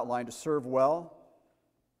in your outline, to serve well,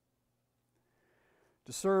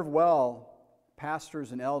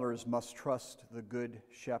 pastors and elders must trust the good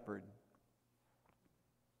shepherd.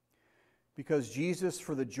 Because Jesus,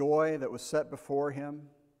 for the joy that was set before Him,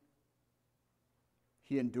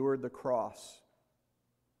 He endured the cross,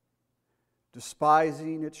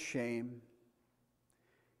 despising its shame,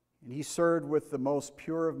 and He served with the most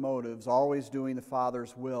pure of motives, always doing the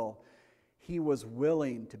Father's will. He was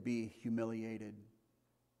willing to be humiliated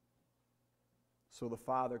so the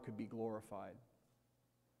Father could be glorified.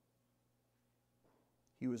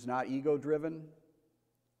 He was not ego-driven,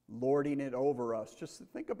 lording it over us. Just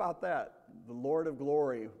think about that. The Lord of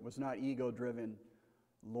glory was not ego-driven,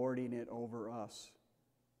 lording it over us.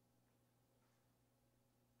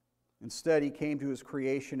 Instead, He came to His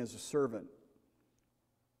creation as a servant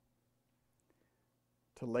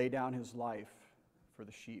to lay down His life for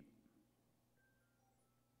the sheep.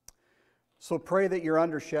 So pray that your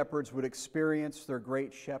under-shepherds would experience their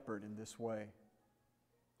great shepherd in this way.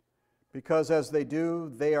 Because as they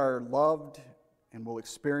do, they are loved and will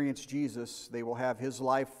experience Jesus. They will have His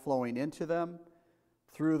life flowing into them,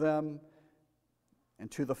 through them,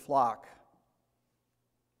 and to the flock.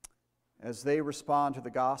 As they respond to the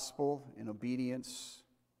gospel in obedience,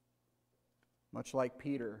 much like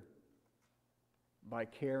Peter, by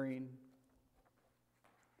caring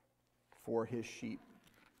for His sheep.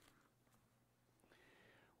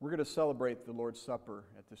 We're going to celebrate the Lord's Supper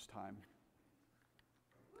at this time.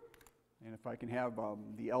 And if I can have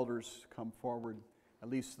the elders come forward, at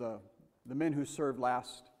least the men who served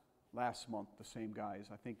last month, the same guys.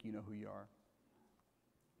 I think you know who you are.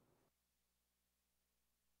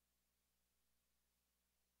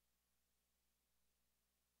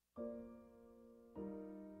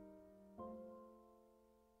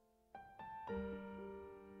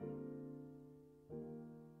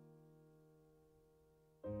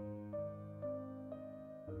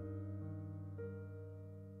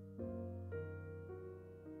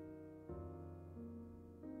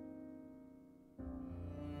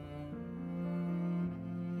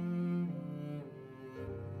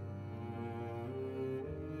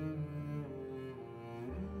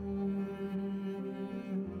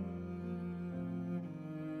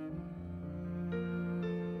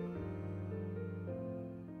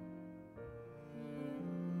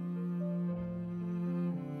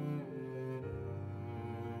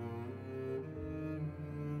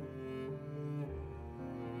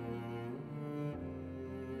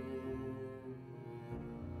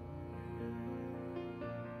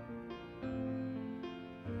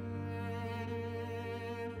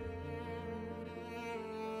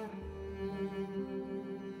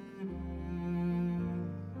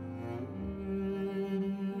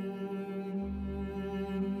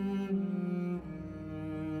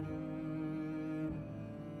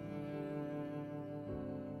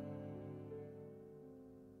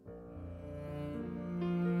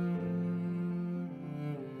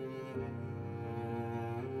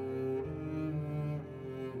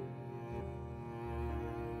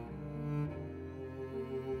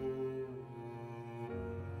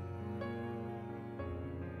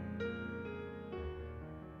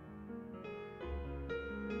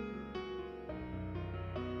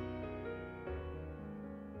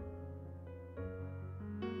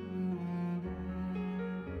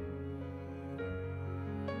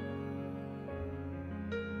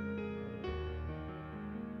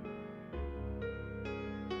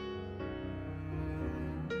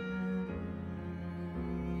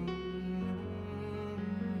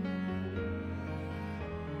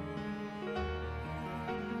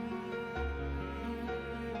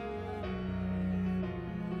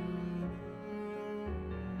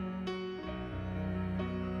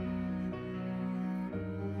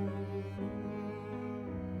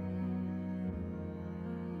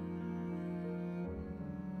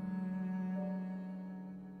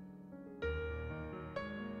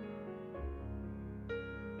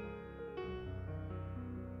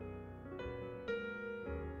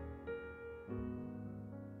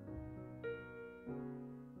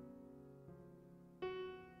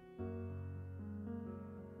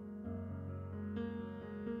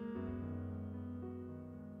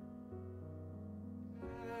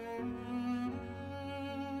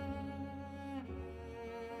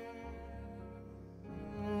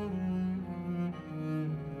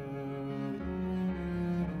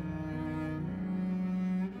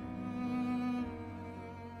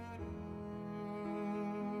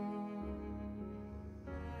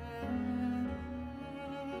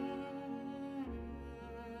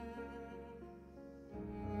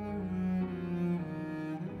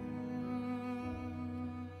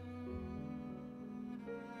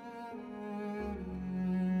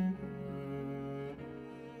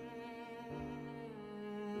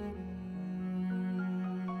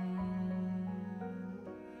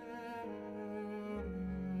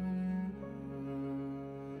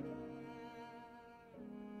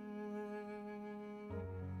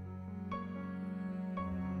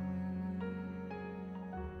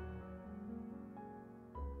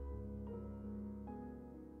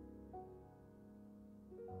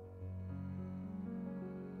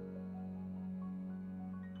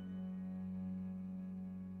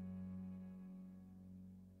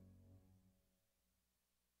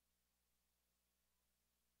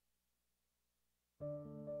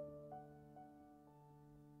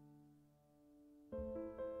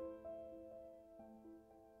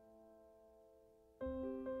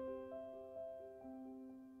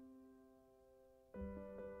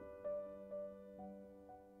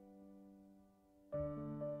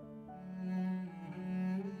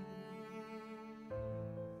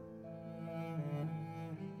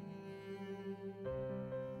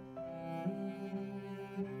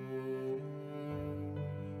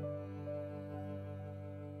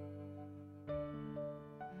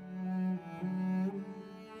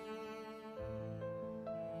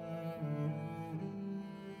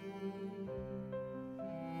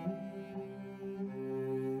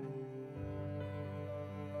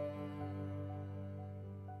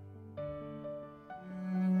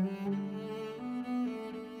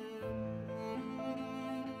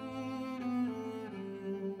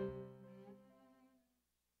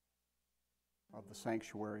 Of the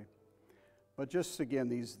sanctuary. But just again,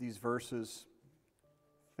 these verses,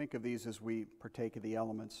 think of these as we partake of the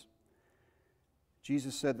elements.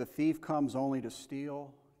 Jesus said, "The thief comes only to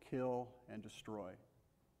steal, kill, and destroy."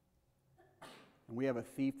 And we have a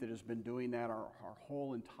thief that has been doing that our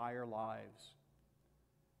whole entire lives.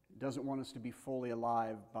 He doesn't want us to be fully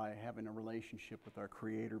alive by having a relationship with our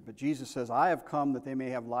Creator. But Jesus says, "I have come that they may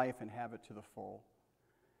have life and have it to the full.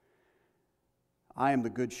 I am the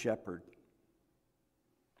good shepherd.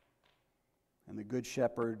 And the good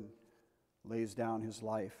shepherd lays down his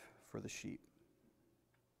life for the sheep."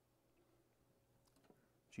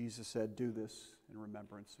 Jesus said, "Do this in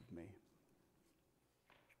remembrance of me."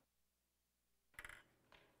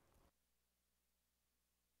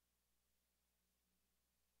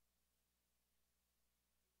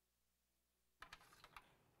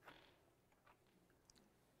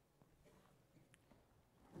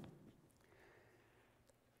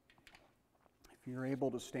 If you're able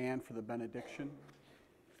to stand for the benediction.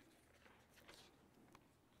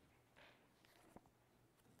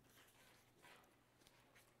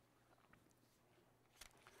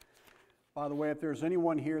 By the way, if there's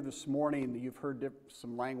anyone here this morning that you've heard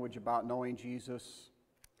some language about knowing Jesus,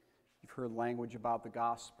 you've heard language about the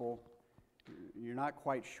gospel, you're not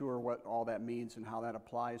quite sure what all that means and how that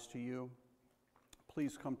applies to you,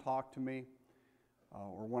 please come talk to me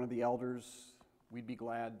or one of the elders. We'd be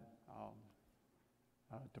glad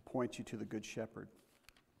to point you to the Good Shepherd.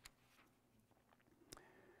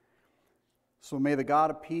 So may the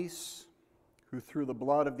God of peace, who through the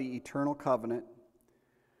blood of the eternal covenant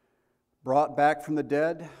brought back from the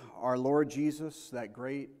dead our Lord Jesus, that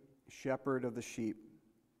great shepherd of the sheep,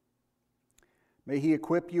 may he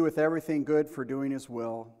equip you with everything good for doing his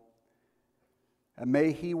will, and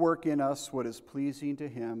may he work in us what is pleasing to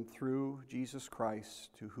him through Jesus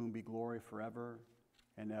Christ, to whom be glory forever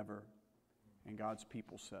and ever. And God's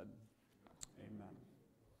people said, amen.